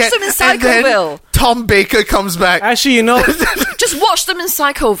then Watch them in Psychoville. Tom Baker comes back. Actually, you know, Just watch them in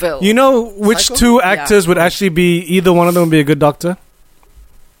Psychoville. you know which Psycho? two actors would actually be, either one of them would be a good Doctor?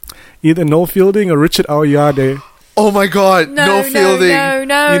 Either Noel Fielding or Richard Ayoade. Oh my god, no Fielding.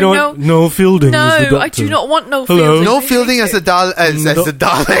 No, You don't. no. Noel Fielding is the Doctor. I do not want no Hello? Fielding. No I Fielding hate as it. the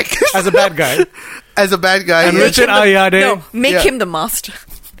Dalek. As a bad guy. As a bad guy. And yeah. Richard Ayoade. No, make Yeah. him the master.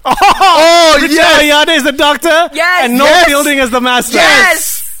 Oh, Richard yes! Ayoade is the Doctor. Yes. And Noel Yes. Fielding is the Master.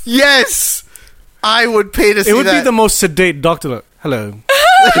 Yes. Yes! I would pay to see It would that. be the most sedate Doctor. Like, hello.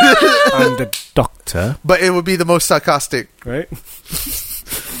 I'm the Doctor. But it would be the most sarcastic. Right?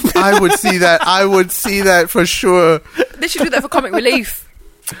 I would see that. I would see that for sure. They should do that for comic relief.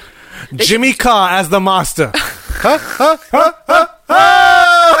 Jimmy Carr as the Master.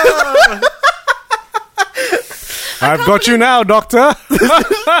 I've got you now, Doctor.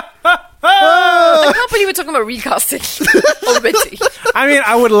 I can't believe we're talking about recasting already. I mean,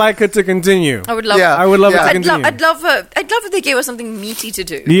 I would like it to continue. I would love. Yeah. I would love Yeah. it to I'd continue. love if they gave us something meaty to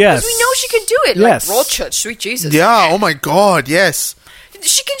do. Yes. Because we know she can do it. Yes. Like Broadchurch, sweet Jesus. Yeah, oh my god, yes.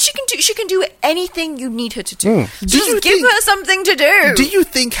 She can do anything you need her to do. Do you Just give think- her something to do. Do you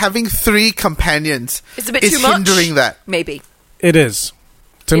think having 3 companions It's a bit is too much. hindering that? Maybe. It is.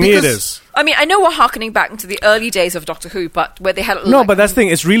 To me, it Because- is. I mean, I know we're harkening back into the early days of Doctor Who, but where they had No, like, but that's the thing.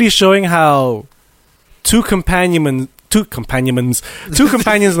 It's really showing how two companions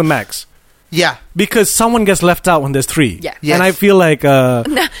the max. Yeah. Because someone gets left out when there's 3. Yeah. Yes. And I feel like No,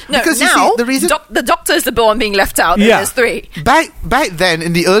 Because you now see, the reason- the Doctor is the one being left out. And Yeah. there's 3. Back then,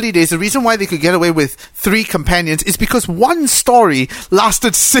 in the early days, the reason why they could get away with 3 companions is because one story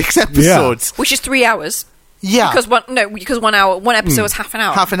lasted 6 episodes. Which is 3 hours. Yeah. Because one episode was half an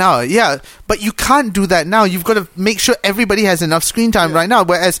hour. Half an hour, yeah. But you can't do that now. You've got to make sure everybody has enough screen time right now.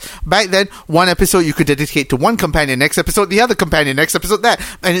 Whereas back then, one episode you could dedicate to one companion, next episode the other companion, next episode that.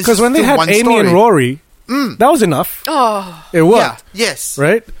 And it's because when they still had one Amy story. and Rory, that was enough. Oh, It worked. Yeah, yes.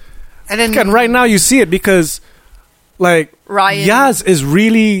 Right? And then And right now you see it because, like, Ryan. Yaz is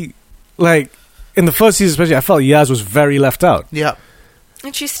really, like, in the first season especially, I felt Yaz was very left out. yeah.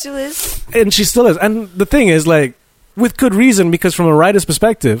 and she still is. And she still is. And the thing is, like, with good reason, because from a writer's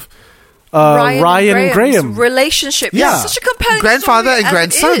perspective, Ryan and Graham. relationship Yeah. is such a compelling Grandfather story and as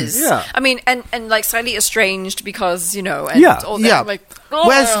grandson. it is. Yeah. I mean, and like slightly estranged because and Yeah. all that. Yeah. Like,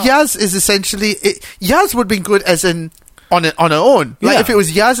 Whereas Yaz is essentially Yaz would be good as on her own. Like Yeah. if it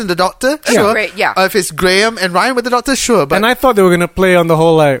was Yaz and the Doctor, sure. Great, yeah. If it's Graham and Ryan with the Doctor, sure. But And I thought they were going to play on the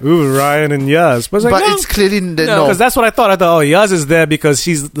whole, like, ooh, Ryan and Yaz. But, but it's clearly no. Because that's what I thought. I thought, oh, Yaz is there because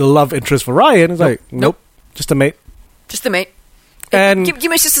she's the love interest for Ryan. It's like, nope. Just a mate. just the mate. And Give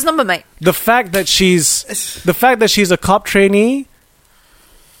my sister's number, mate. the fact that she's a cop trainee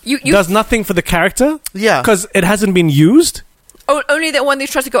You does nothing for the character. Yeah. Because it hasn't been used. only that when they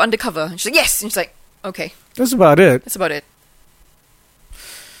try to go undercover. And she's like, yes, and she's like, okay, That's about it. that's about it.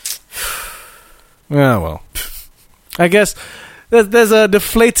 Yeah, well. I guess there's a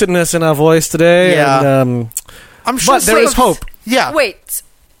deflatedness in our voice today. Yeah. And, I'm sure but there is hope. Yeah. Wait,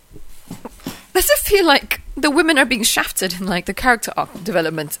 does it feel like the women are being shafted in like the character arc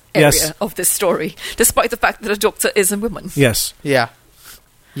development area Yes. of this story, despite the fact that the Doctor is a woman? Yes. Yeah.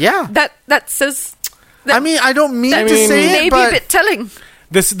 Yeah. That says. I mean, I don't mean That to say may it, be but a bit telling.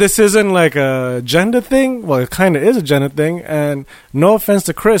 This isn't like a gender thing. Well, it kind of is a gender thing. And no offense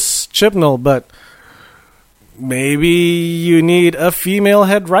to Chris Chibnall, but maybe you need a female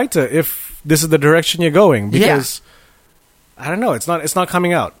head writer if this is the direction you're going. Because I don't know. It's not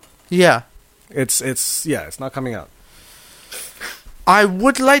coming out. yeah. It's not coming out. I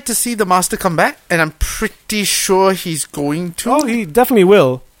would like to see the Master come back, and I'm pretty sure he's going to. Oh, he definitely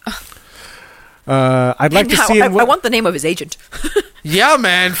will. I'd like to Now, see him. I want the name of his agent. Yeah,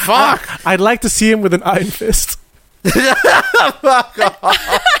 man. Fuck. I'd like to see him with an iron fist. Do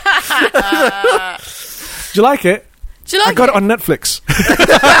you like it? Do you like I got it? it on Netflix.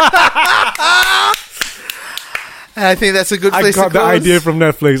 I think that's a good I place got to the close. idea from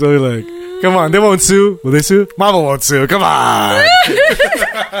Netflix. I was like, Come on, they won't sue. Will they sue? Marvel won't sue. Come on.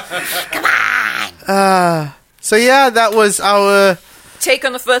 So yeah, that was our. Take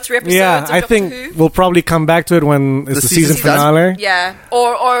on the first 3 episodes. Yeah, of I Doctor think Who. we'll probably come back to it when it's the season season's done. finale. Yeah,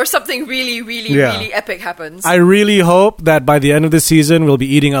 or something really, really, Yeah. really epic happens. I really hope that by the end of the season, we'll be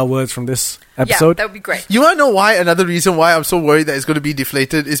eating our words from this yeah, episode. that would be great. You want to know why? Another reason why I'm so worried that it's going to be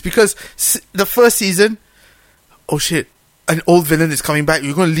deflated is because the first season. Oh shit! An old villain is coming back.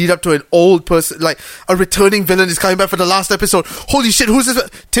 You're going to lead up to an old person, like a returning villain is coming back for the last episode. Holy shit! Who's this?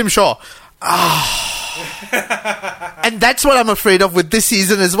 Tim Shaw. And that's what I'm afraid of with this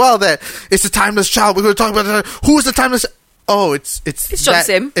season as well. That it's a timeless child. We're going to talk about who's the timeless. Oh, it's John that,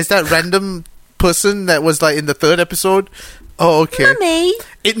 Sim. It's that random person that was like in the 3rd episode. Oh, okay. Mummy.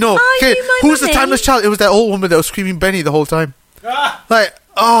 No. Are Okay, you my who's the mummy? timeless child? It was that old woman that was screaming Benny the whole time. Like,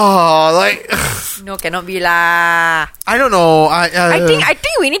 No, cannot be lah. I don't know. I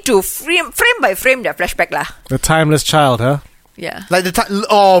think we need to frame by frame that flashback lah. The timeless child, huh? Yeah. like the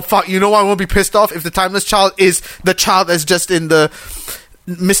oh fuck. You know why I won't be pissed off if the timeless child is the child that's just in the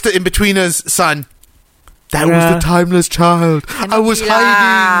Mr. In-Betweener's son. That was Yeah. the timeless child. I was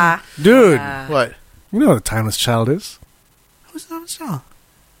hiding. Dude, What? you know what the timeless child is? Who's the timeless child?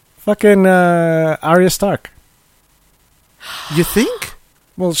 Fucking Arya Stark. You think?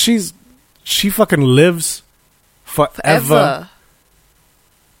 Well, she fucking lives forever. Ever.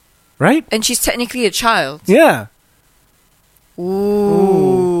 Right? And she's technically a child. Yeah.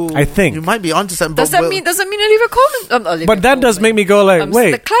 Ooh. I think. You might be onto something. Does that mean Olivia Colman? But that does make me go like,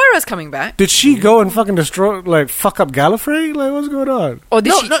 wait, Clara's coming back. did she go and fucking destroy, like, fuck up Gallifrey? Like, what's going on? Or did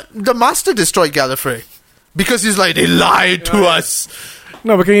No, she? no, the Master destroyed Gallifrey because he's like they lied to us.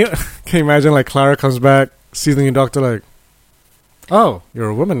 No, but can you imagine, like, Clara comes back, sees the new Doctor, like, oh, you're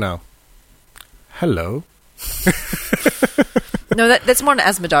a woman now. Hello. No, that's more an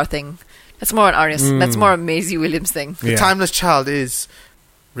Asmodar thing. That's more an Arias. That's more a Maisie Williams thing. The Yeah. timeless child is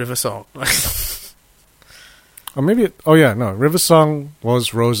River Song. Or maybe, River Song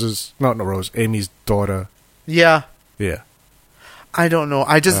was Rose's, not Rose, Amy's daughter. Yeah. Yeah. I don't know.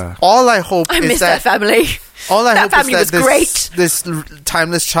 I just all I hope I is miss that family. all I That hope family is that was this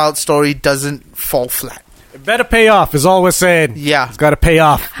timeless child story doesn't fall flat. It better pay off, is all we're saying. Yeah. It's got to pay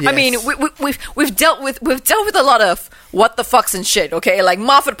off. I mean, we've dealt with a lot of what the fucks and shit. Okay, like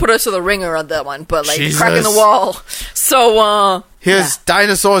Moffat put us to the ringer on that one, but like Jesus. cracking the wall. So Here's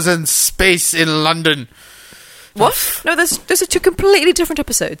dinosaurs in space in London. what? No, those are 2 completely different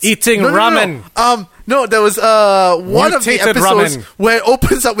episodes. Eating ramen. No, there was one of the Mutated episodes ramen. where it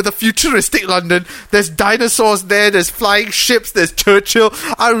opens up with a futuristic London. There's dinosaurs there. There's flying ships. There's Churchill.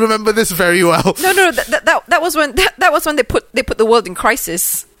 I remember this very well. No, that was when they put the world in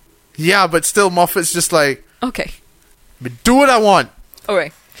crisis. Yeah, but still, Moffat's just like, Okay, do what I want. all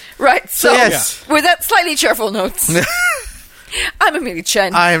right, right. So Yes. with that slightly cheerful notes, I'm Amelie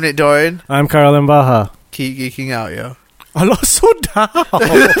Chen. I am Nick Dorian. I'm Carolyn Baha. Keep geeking out, yo. I lost so down.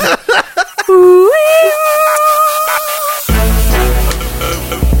 Woo!